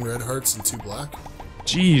at 10 red hearts and 2 black.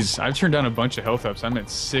 Jeez, I've turned down a bunch of health ups. I'm at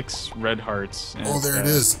 6 red hearts. Oh, there it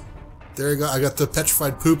is. There you go. I got the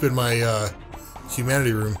petrified poop in my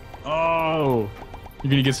humanity room. Oh,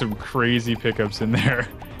 you're gonna get some crazy pickups in there.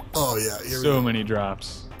 Oh yeah, so many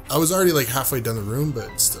drops. I was already like halfway down the room,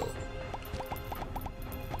 but still.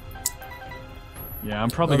 Yeah, I'm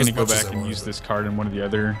probably gonna go back and use this card in one of the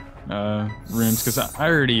other rooms because I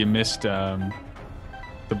already missed the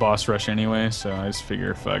boss rush anyway, so I just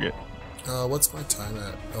figure fuck it. What's my time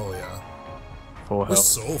at? Oh yeah, full health. We're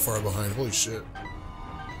so far behind. Holy shit.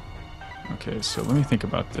 Okay, so let me think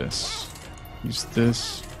about this. Use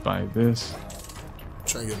this, buy this.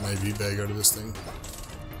 Try and get my V bag out of this thing.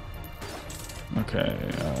 Okay,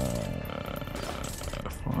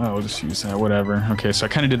 I'll just use that, whatever. Okay, so I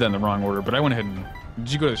kind of did that in the wrong order, but I went ahead and...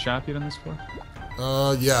 Did you go to the shop yet on this floor?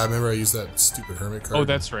 Yeah, I remember I used that stupid hermit card. Oh,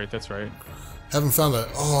 that's right, that's right. Haven't found that.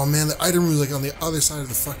 Oh man, the item room is like on the other side of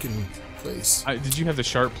the fucking place. Did you have the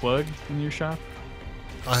sharp plug in your shop?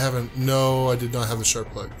 I haven't. No, I did not have the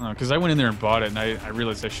sharp plug. Oh, because I went in there and bought it, and I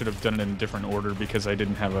realized I should have done it in a different order because I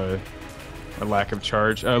didn't have a lack of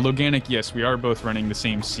charge. Loganic, yes, we are both running the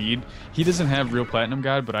same seed. He doesn't have real platinum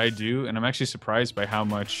god, but I do, and I'm actually surprised by how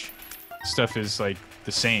much stuff is like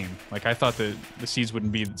the same. Like I thought that the seeds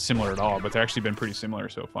wouldn't be similar at all, but they've actually been pretty similar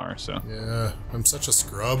so far. So yeah, I'm such a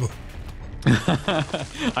scrub.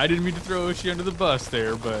 I didn't mean to throw Oshi under the bus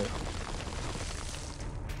there, but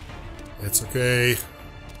it's okay.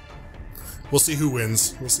 We'll see who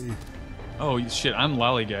wins. We'll see. Oh shit, I'm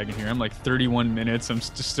lollygagging here. I'm like 31 minutes. I'm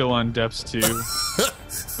still on depths 2.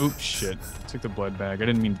 Oops, shit. Took the blood bag. I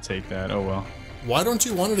didn't mean to take that. Oh well. Why don't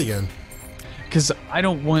you want it again? Because I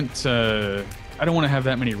don't want to have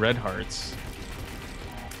that many red hearts.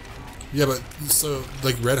 Yeah, but so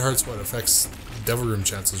like red hearts, what affects devil room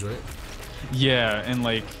chances, right? Yeah, and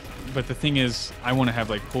like, but the thing is, I want to have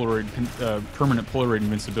like permanent Polaroid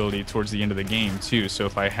invincibility towards the end of the game too. So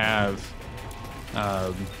if I have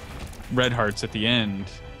red hearts at the end,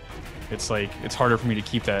 it's like it's harder for me to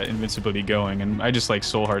keep that invincibility going, and I just like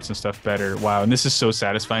soul hearts and stuff better. Wow, and this is so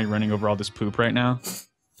satisfying running over all this poop right now.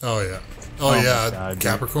 Oh yeah. Oh yeah. God,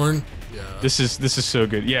 Capricorn. Dude. Yeah. This is so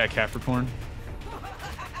good. Yeah, Capricorn.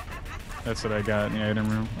 That's what I got in the item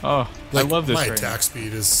room. Oh, like, I love this. My right attack now.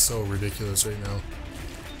 speed is so ridiculous right now.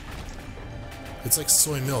 It's like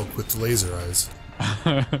soy milk with laser eyes.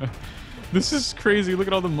 This is crazy. Look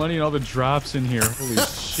at all the money and all the drops in here. Holy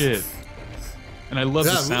shit. And I love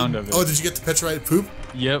the sound of it. Oh, did you get the petrified poop?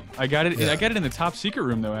 Yep, I got it. Yeah. I got it in the top secret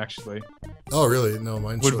room though, actually. Oh, really? No,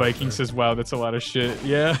 mine. Wood Viking says, "Wow, that's a lot of shit."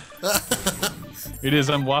 Yeah, it is.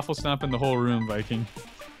 I'm waffle stomping the whole room, Viking.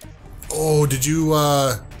 Oh, did you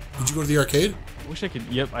go to the arcade? I wish I could.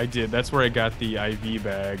 Yep, I did. That's where I got the IV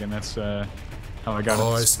bag, and that's how I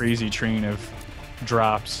got this crazy train of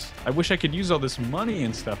drops. I wish I could use all this money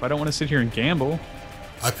and stuff. I don't want to sit here and gamble.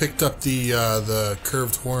 I picked up the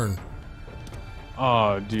curved horn.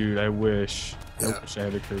 Oh, dude, I wish. Yeah. I wish I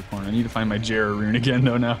had the curved horn. I need to find my Jera rune again,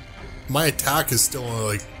 though, now. My attack is still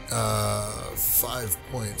only like 5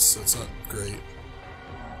 points, so it's not great.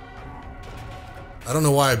 I don't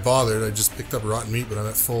know why I bothered. I just picked up rotten meat, but I'm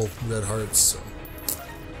at full red hearts, so.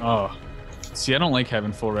 Oh. See, I don't like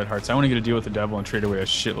having full red hearts. I want to get a deal with the devil and trade away a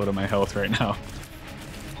shitload of my health right now.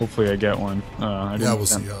 Hopefully I get one. Yeah, we'll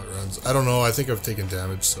see how it runs. I don't know. I think I've taken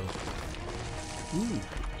damage, so. Ooh.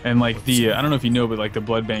 And like the, I don't know if you know, but like the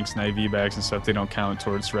blood banks and IV bags and stuff, they don't count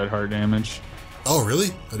towards red heart damage. Oh, really?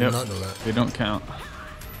 I did not know that. They don't count.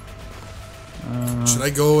 Should I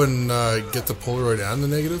go and get the Polaroid and the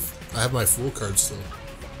negative? I have my full card still.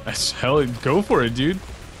 Hell, go for it, dude.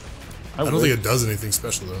 I don't think it does anything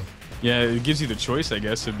special, though. Yeah, it gives you the choice, I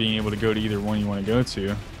guess, of being able to go to either one you want to go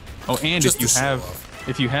to. Oh, and just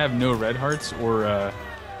if you have no red hearts or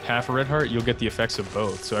half a red heart, you'll get the effects of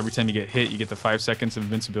both. So every time you get hit, you get the 5 seconds of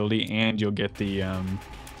invincibility, and you'll get the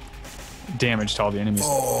damage to all the enemies.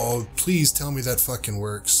 Oh, please tell me that fucking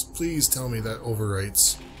works. Please tell me that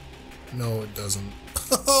overwrites. No, it doesn't.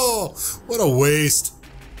 Oh, what a waste.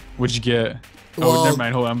 What'd you get? Well, oh, never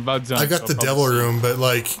mind. Hold on, I'm about done. I got the devil room, but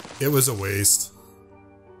like, it was a waste.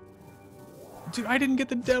 Dude, I didn't get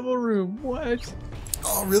the devil room. What?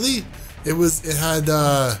 Oh, really? It had,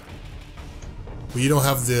 well, you don't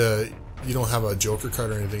have a Joker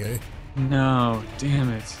card or anything, eh? No, damn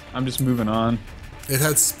it. I'm just moving on. It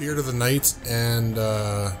had Spirit of the Night, and,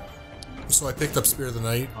 so I picked up Spirit of the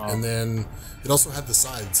Night, and then it also had the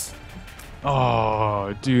sides.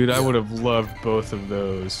 Oh, dude, I would have loved both of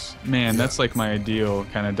those. Man, that's like my ideal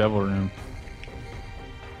kind of devil room.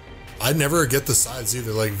 I never get the sides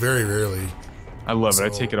either, like very rarely. I love it. I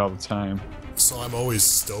take it all the time. So I'm always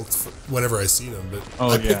stoked whenever I see them, but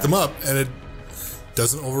I picked them up and it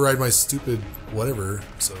doesn't override my stupid whatever.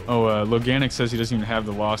 So Loganic says he doesn't even have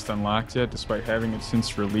the Lost unlocked yet, despite having it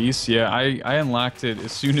since release. Yeah, I unlocked it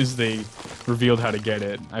as soon as they revealed how to get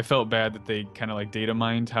it. I felt bad that they kind of like data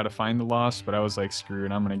mined how to find the Lost, but I was like, screw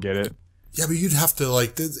it, I'm gonna get it. Yeah, but you'd have to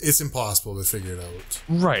like, it's impossible to figure it out.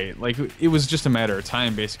 Right, like it was just a matter of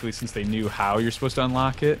time basically, since they knew how you're supposed to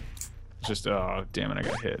unlock it. Just, oh, damn it, I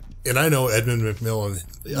got hit. And I know Edmund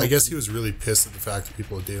McMillan, I guess he was really pissed at the fact that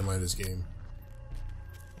people had data mined his game.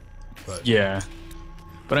 But yeah.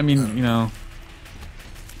 But I mean, you know,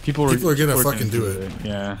 people are gonna fucking do it.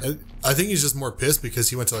 Yeah. I think he's just more pissed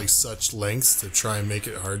because he went to like such lengths to try and make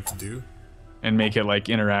it hard to do. And make it like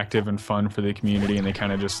interactive and fun for the community, and they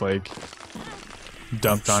kind of just like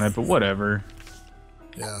dumped on it, but whatever.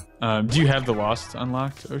 Yeah. Do you have the Lost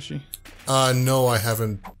unlocked, Oshi? No, I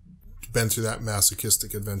haven't been through that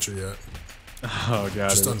masochistic adventure yet. Oh god,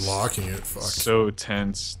 just unlocking it. Fuck. So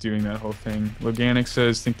tense doing that whole thing. Loganic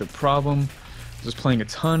says, think the problem was playing a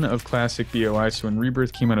ton of classic BOI, so when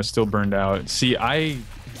Rebirth came out, I was still burned out. See, I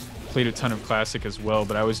played a ton of classic as well,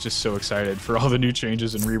 but I was just so excited for all the new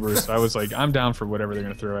changes in Rebirth. So I was like, I'm down for whatever they're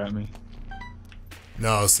gonna throw at me.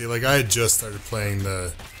 No, see, like I had just started playing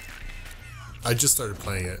it,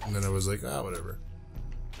 and then I was like, ah, whatever.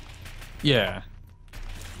 Yeah.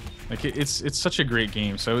 Like it's such a great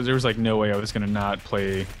game, so there was like no way I was gonna not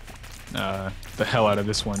play the hell out of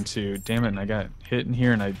this one too. Damn it, and I got hit in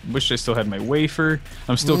here, and I wish I still had my wafer.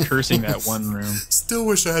 I'm still cursing that one room. Still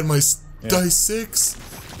wish I had my dice 6.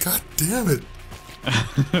 God damn it.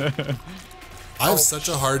 I have such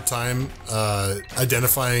a hard time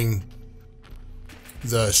identifying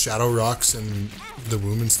the shadow rocks and the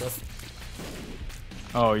womb and stuff.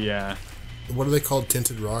 Oh yeah. What are they called?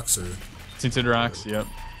 Tinted rocks or? Tinted rocks, yep.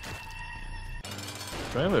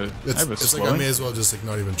 I have a it's like I may as well just like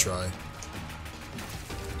not even try.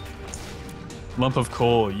 Lump of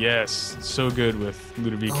coal, yes, so good with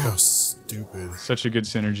Ludovico. Oh, stupid! Such a good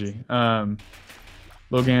synergy.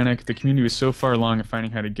 Loganic, the community was so far along in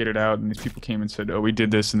finding how to get it out, and these people came and said, "Oh, we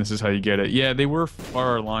did this, and this is how you get it." Yeah, they were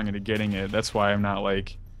far along into getting it. That's why I'm not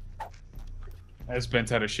like as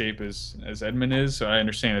bent out of shape as Edmund is. So I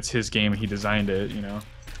understand it's his game and he designed it, you know.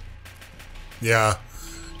 Yeah.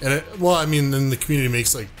 And well, I mean, then the community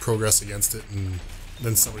makes like progress against it, and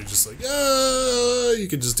then somebody just like, yeah, you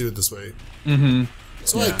can just do it this way. Mm-hmm.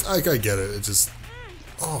 So yeah. I get it. It just,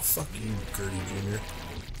 oh fuck you, Gertie Jr.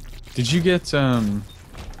 Did you get?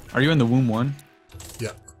 Are you in the Womb 1?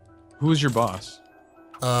 Yeah. Who was your boss?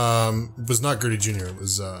 It was not Gertie Jr. It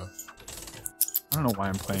was I don't know why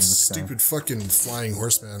I'm playing this stupid fucking flying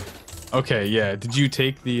horseman. Okay, yeah. Did you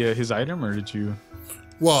take the his item, or did you?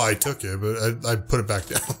 Well, I took it, but I put it back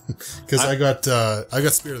down because I got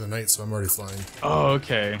Spirit of the Night, so I'm already flying. Oh,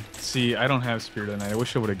 okay. See, I don't have Spirit of the Night. I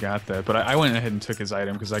wish I would have got that, but I went ahead and took his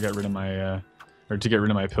item because I got rid of my or to get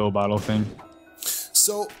rid of my pill bottle thing.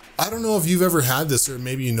 So I don't know if you've ever had this, or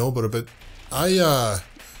maybe you know about it, but I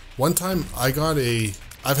one time I've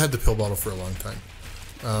had the pill bottle for a long time.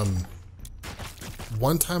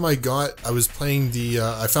 One time I was playing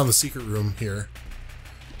I found the secret room here.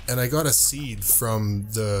 And I got a seed from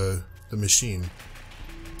the machine.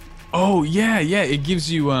 Oh yeah, yeah. It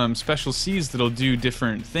gives you special seeds that'll do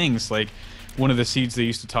different things. Like one of the seeds they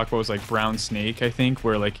used to talk about was like brown snake, I think,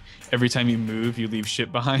 where like every time you move, you leave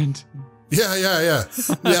shit behind. Yeah.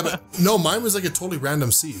 Yeah, but no, mine was like a totally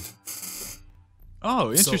random seed.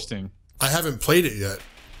 Oh, interesting. So I haven't played it yet.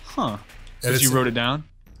 Huh. But you wrote it down?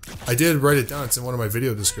 I did write it down. It's in one of my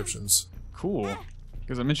video descriptions. Cool.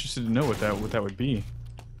 Because I'm interested to know what that would be.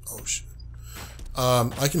 Oh shit.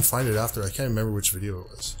 I can find it after. I can't remember which video it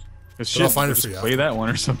was. But I'll find it for you. Play that one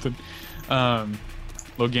or something.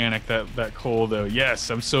 Loganic, that coal though. Yes,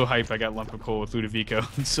 I'm so hype. I got lump of coal with Ludovico.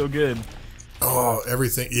 It's so good. Oh,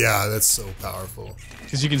 everything. Yeah, that's so powerful.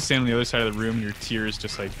 Because you can stand on the other side of the room and your tier is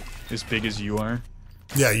just like as big as you are.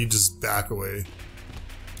 Yeah, you just back away.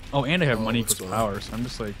 Oh, and I have money equals power, so I'm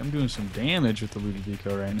just like, I'm doing some damage with the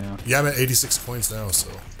Ludovico right now. Yeah, I'm at 86 points now,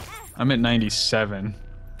 so. I'm at 97.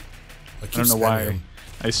 I don't know why. Them.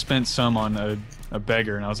 I spent some on a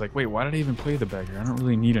beggar, and I was like, wait, why did I even play the beggar? I don't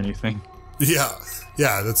really need anything. Yeah,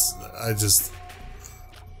 that's, I just...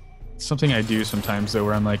 Something I do sometimes, though,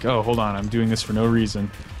 where I'm like, oh, hold on, I'm doing this for no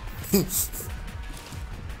reason.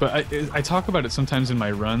 But I talk about it sometimes in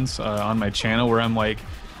my runs on my channel, where I'm like,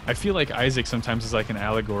 I feel like Isaac sometimes is like an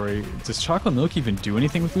allegory. Does chocolate milk even do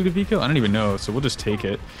anything with Ludovico? I don't even know, so we'll just take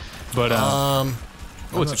it. But, oh,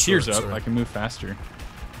 it's a tears up. I can move faster.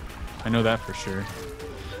 I know that for sure.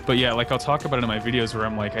 But yeah, like I'll talk about it in my videos where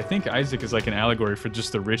I'm like, I think Isaac is like an allegory for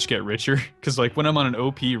just the rich get richer. Because like when I'm on an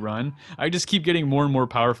OP run, I just keep getting more and more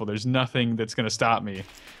powerful. There's nothing that's going to stop me.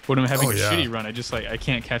 When I'm having a shitty run, I just like, I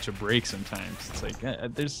can't catch a break sometimes. It's like,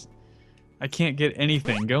 I can't get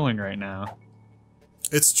anything going right now.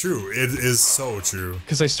 It's true. It is so true.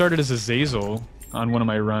 Because I started as a Zazel on one of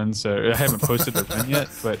my runs. I haven't posted the run yet,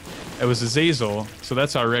 but it was a Zazel, so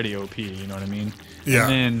that's already OP, you know what I mean? Yeah.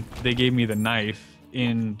 And then they gave me the knife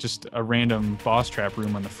in just a random boss trap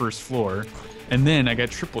room on the first floor, and then I got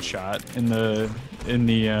triple shot in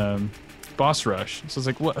the boss rush. So I was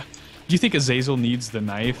like, what? Do you think Azazel needs the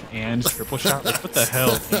knife and triple shot? Like, what the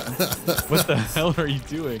hell, man? What the hell are you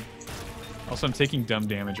doing? Also, I'm taking dumb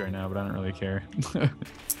damage right now, but I don't really care.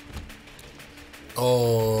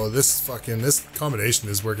 Oh, this combination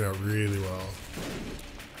is working out really well.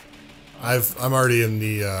 I'm already in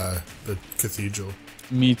the cathedral.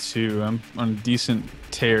 Me too. I'm on a decent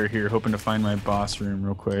tear here, hoping to find my boss room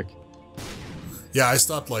real quick. Yeah, I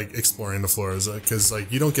stopped like exploring the floors because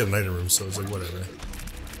like you don't get an item room, so it's like whatever.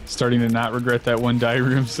 Starting to not regret that one die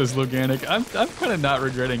room, says Loganic. I'm kind of not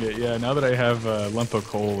regretting it. Yeah, now that I have a lump of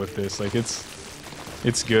coal with this, like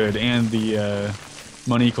it's good, and the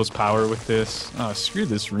money equals power with this. Oh, screw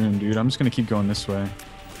this room, dude. I'm just gonna keep going this way.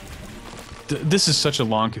 This is such a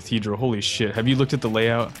long cathedral. Holy shit! Have you looked at the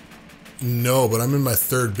layout? No, but I'm in my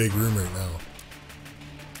third big room right now.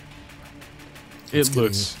 It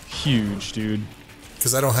looks huge, dude.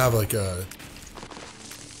 Because I don't have like a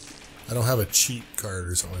cheat card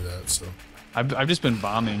or something like that, so. I've just been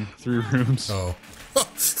bombing through rooms. Oh.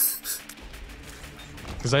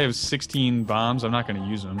 Because I have 16 bombs, I'm not going to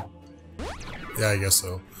use them. Yeah, I guess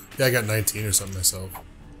so. Yeah, I got 19 or something myself.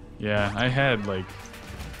 Yeah, I had like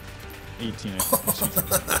 18.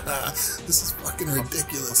 This is fucking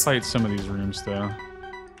ridiculous. I'll fight some of these rooms though.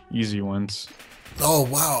 Easy ones. Oh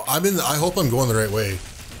wow, I hope I'm going the right way.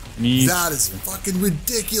 Me. That is fucking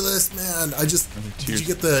ridiculous, man. Did you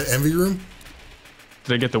get the envy room?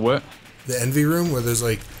 Did I get the what? The envy room where there's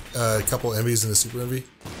like a couple envies in the super envy?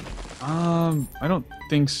 I don't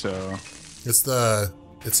think so. It's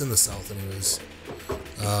in the south anyways.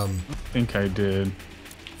 I think I did.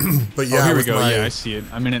 But yeah, oh, here we go. Yeah, I see it.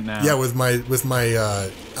 I'm in it now. Yeah, with my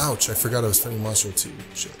ouch, I forgot I was fighting Monstro too.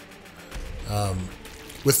 Shit.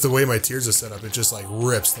 With the way my tiers are set up, it just like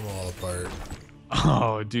rips them all apart.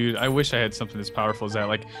 Oh, dude, I wish I had something as powerful as that.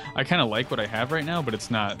 Like, I kind of like what I have right now, but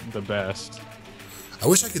it's not the best. I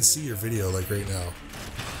wish I could see your video like right now.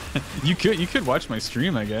 You could watch my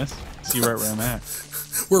stream, I guess. See right where I'm at.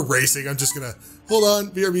 We're racing. I'm just gonna hold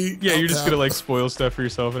on. BRB. Yeah, you're just gonna like spoil stuff for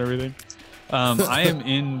yourself and everything. I am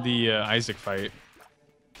in the Isaac fight.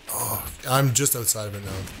 Oh, I'm just outside of it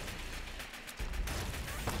now.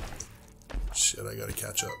 Shit, I gotta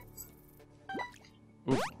catch up.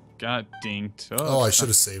 Ooh, god dinged. Oh, I should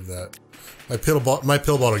have saved that. My pill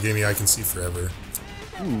bottle gave me I can see forever.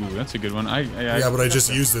 Ooh, that's a good one. Yeah, but I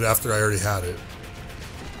just used it after I already had it.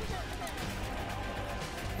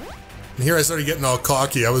 And here I started getting all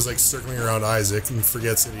cocky. I was like circling around Isaac and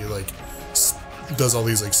forgets that he like does all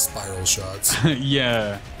these like spiral shots.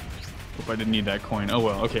 Yeah. Hope I didn't need that coin. Oh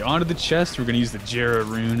well. Okay, onto the chest. We're gonna use the Jera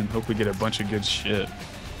rune and hope we get a bunch of good shit.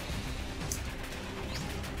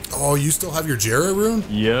 Oh, you still have your Jera rune?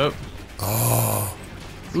 Yep. Oh.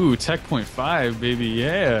 Ooh, tech 0.5, baby.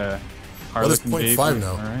 Yeah. What is 0.5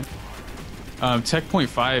 now? All right. Tech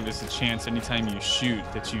 0.5 is a chance anytime you shoot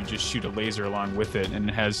that you just shoot a laser along with it, and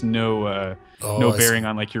it has no bearing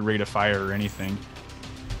on like your rate of fire or anything.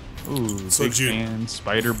 Ooh, so big fan,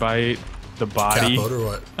 spider bite, the body. Cat or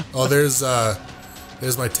what? Oh, there's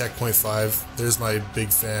my tech 0.5. There's my big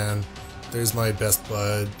fan. There's my best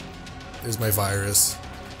bud. There's my virus.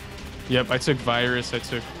 Yep, I took virus. I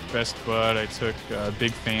took best bud. I took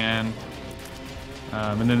big fan.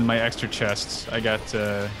 And then my extra chests, I got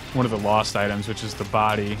one of the lost items, which is the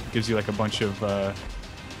body. It gives you like a bunch of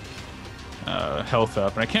health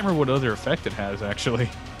up. And I can't remember what other effect it has, actually.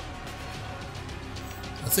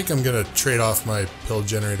 I think I'm going to trade off my pill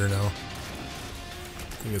generator now.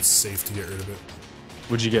 I think it's safe to get rid of it.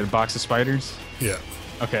 Would you get a box of spiders? Yeah.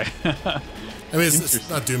 Okay. I mean, it's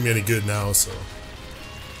not doing me any good now, so...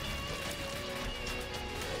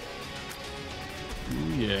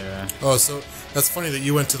 Yeah. Oh, so that's funny that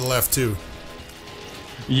you went to the left too.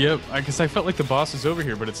 Yep, because I felt like the boss is over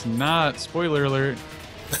here, but it's not. Spoiler alert.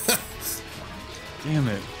 Damn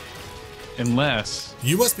it. Unless...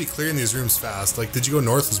 You must be clearing these rooms fast. Like, did you go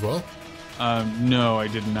north as well? No, I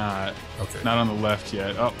did not. Okay. Not on the left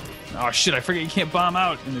yet. Oh shit, I forget you can't bomb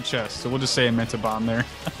out in the chest. So we'll just say I meant to bomb there.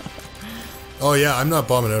 Oh yeah, I'm not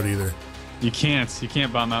bombing out either. You can't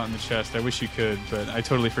bomb out in the chest. I wish you could, but I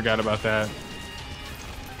totally forgot about that.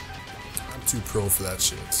 I'm too pro for that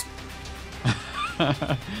shit.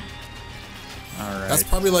 Alright. That's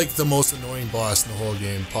probably like the most annoying boss in the whole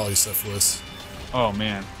game, Polycephalus. Oh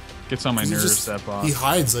man. Gets on my nerves, that boss. He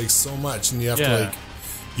hides like so much and you have to like...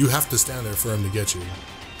 You have to stand there for him to get you.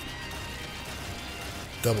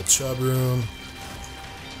 Double chub room.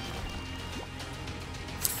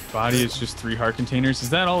 Body is just 3 heart containers. Is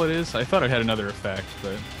that all it is? I thought it had another effect,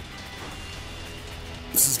 but...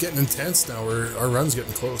 This is getting intense now. Our run's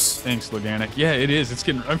getting close. Thanks, Loganic. Yeah, it is. It's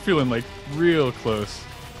getting... I'm feeling like real close.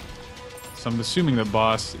 So I'm assuming the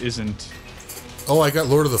boss isn't... Oh, I got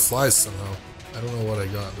Lord of the Flies somehow. I don't know what I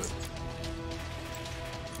got, but...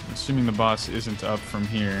 I'm assuming the boss isn't up from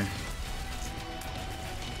here.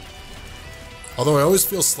 Although I always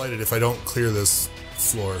feel slighted if I don't clear this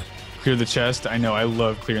floor. Clear the chest? I know, I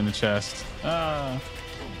love clearing the chest. Okay.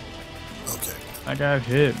 I got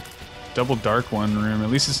hit. Double Dark One room. At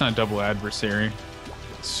least it's not double adversary.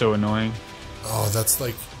 It's so annoying. Oh, that's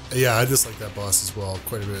like... Yeah, I dislike that boss as well,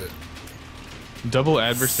 quite a bit. Double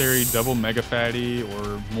adversary, double mega fatty,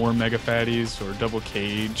 or more mega fatties, or double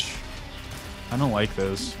cage. I don't like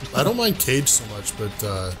those. I don't mind cage so much, but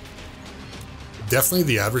definitely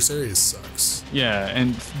the adversary sucks. Yeah,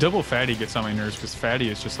 and double fatty gets on my nerves because fatty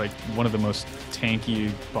is just like one of the most tanky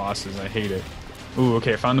bosses. I hate it. Ooh,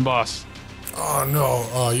 okay, I found the boss. Oh no!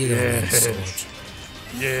 Oh, you're gonna lose so much.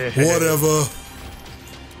 Yeah. Whatever.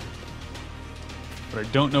 But I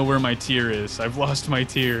don't know where my tier is. I've lost my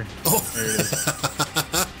tier. Oh. There it is.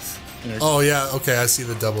 Oh yeah. Okay, I see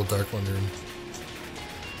the double dark one room.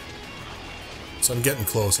 So I'm getting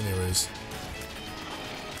close, anyways.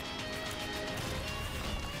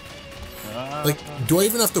 Like, do I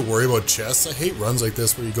even have to worry about chests? I hate runs like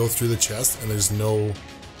this where you go through the chest and there's no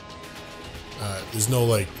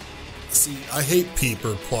like. See, I hate peep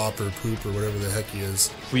or plop or poop or whatever the heck he is.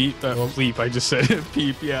 Pleep, pleep. I just said it.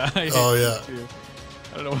 Peep. Yeah. I hate yeah. too.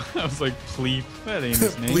 I don't know. I was like pleep. That ain't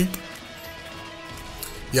his name. Bleep.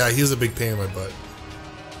 Yeah, he's a big pain in my butt.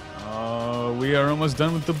 We are almost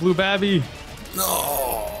done with the blue babby.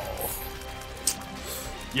 No.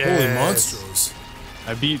 Yes. Holy monstros.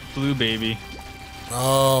 I beat Blue Baby.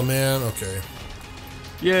 Oh man, okay.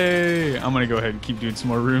 Yay! I'm gonna go ahead and keep doing some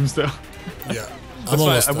more rooms though. Yeah. I'm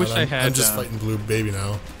almost done. I had. I'm just fighting Blue Baby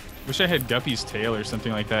now. Wish I had Guppy's tail or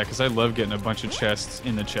something like that because I love getting a bunch of chests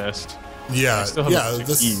in the chest. Yeah, I still have like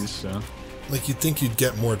 6 keys, so. Like you'd think you'd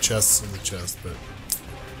get more chests in the chest, but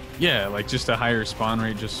yeah, like just a higher spawn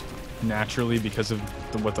rate just naturally because of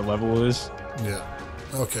what the level is. Yeah.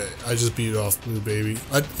 Okay, I just beat off Blue Baby.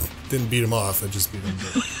 I didn't beat him off, I just beat him.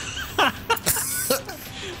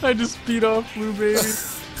 I just beat off Blue Baby.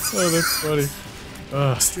 Oh, that's funny.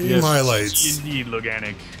 Stream highlights. Indeed,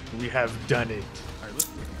 Loganic. We have done it. Alright, let's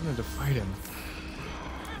get to fight him.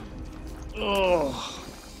 Oh.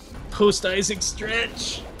 Post Isaac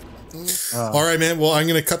stretch. Alright, man. Well, I'm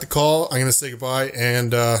going to cut the call. I'm going to say goodbye.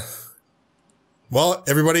 And, well,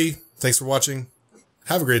 everybody, thanks for watching.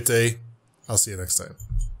 Have a great day. I'll see you next time.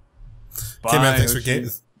 Bye, okay, man. Thanks for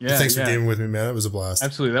for gaming with me, man. It was a blast.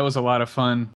 Absolutely. That was a lot of fun.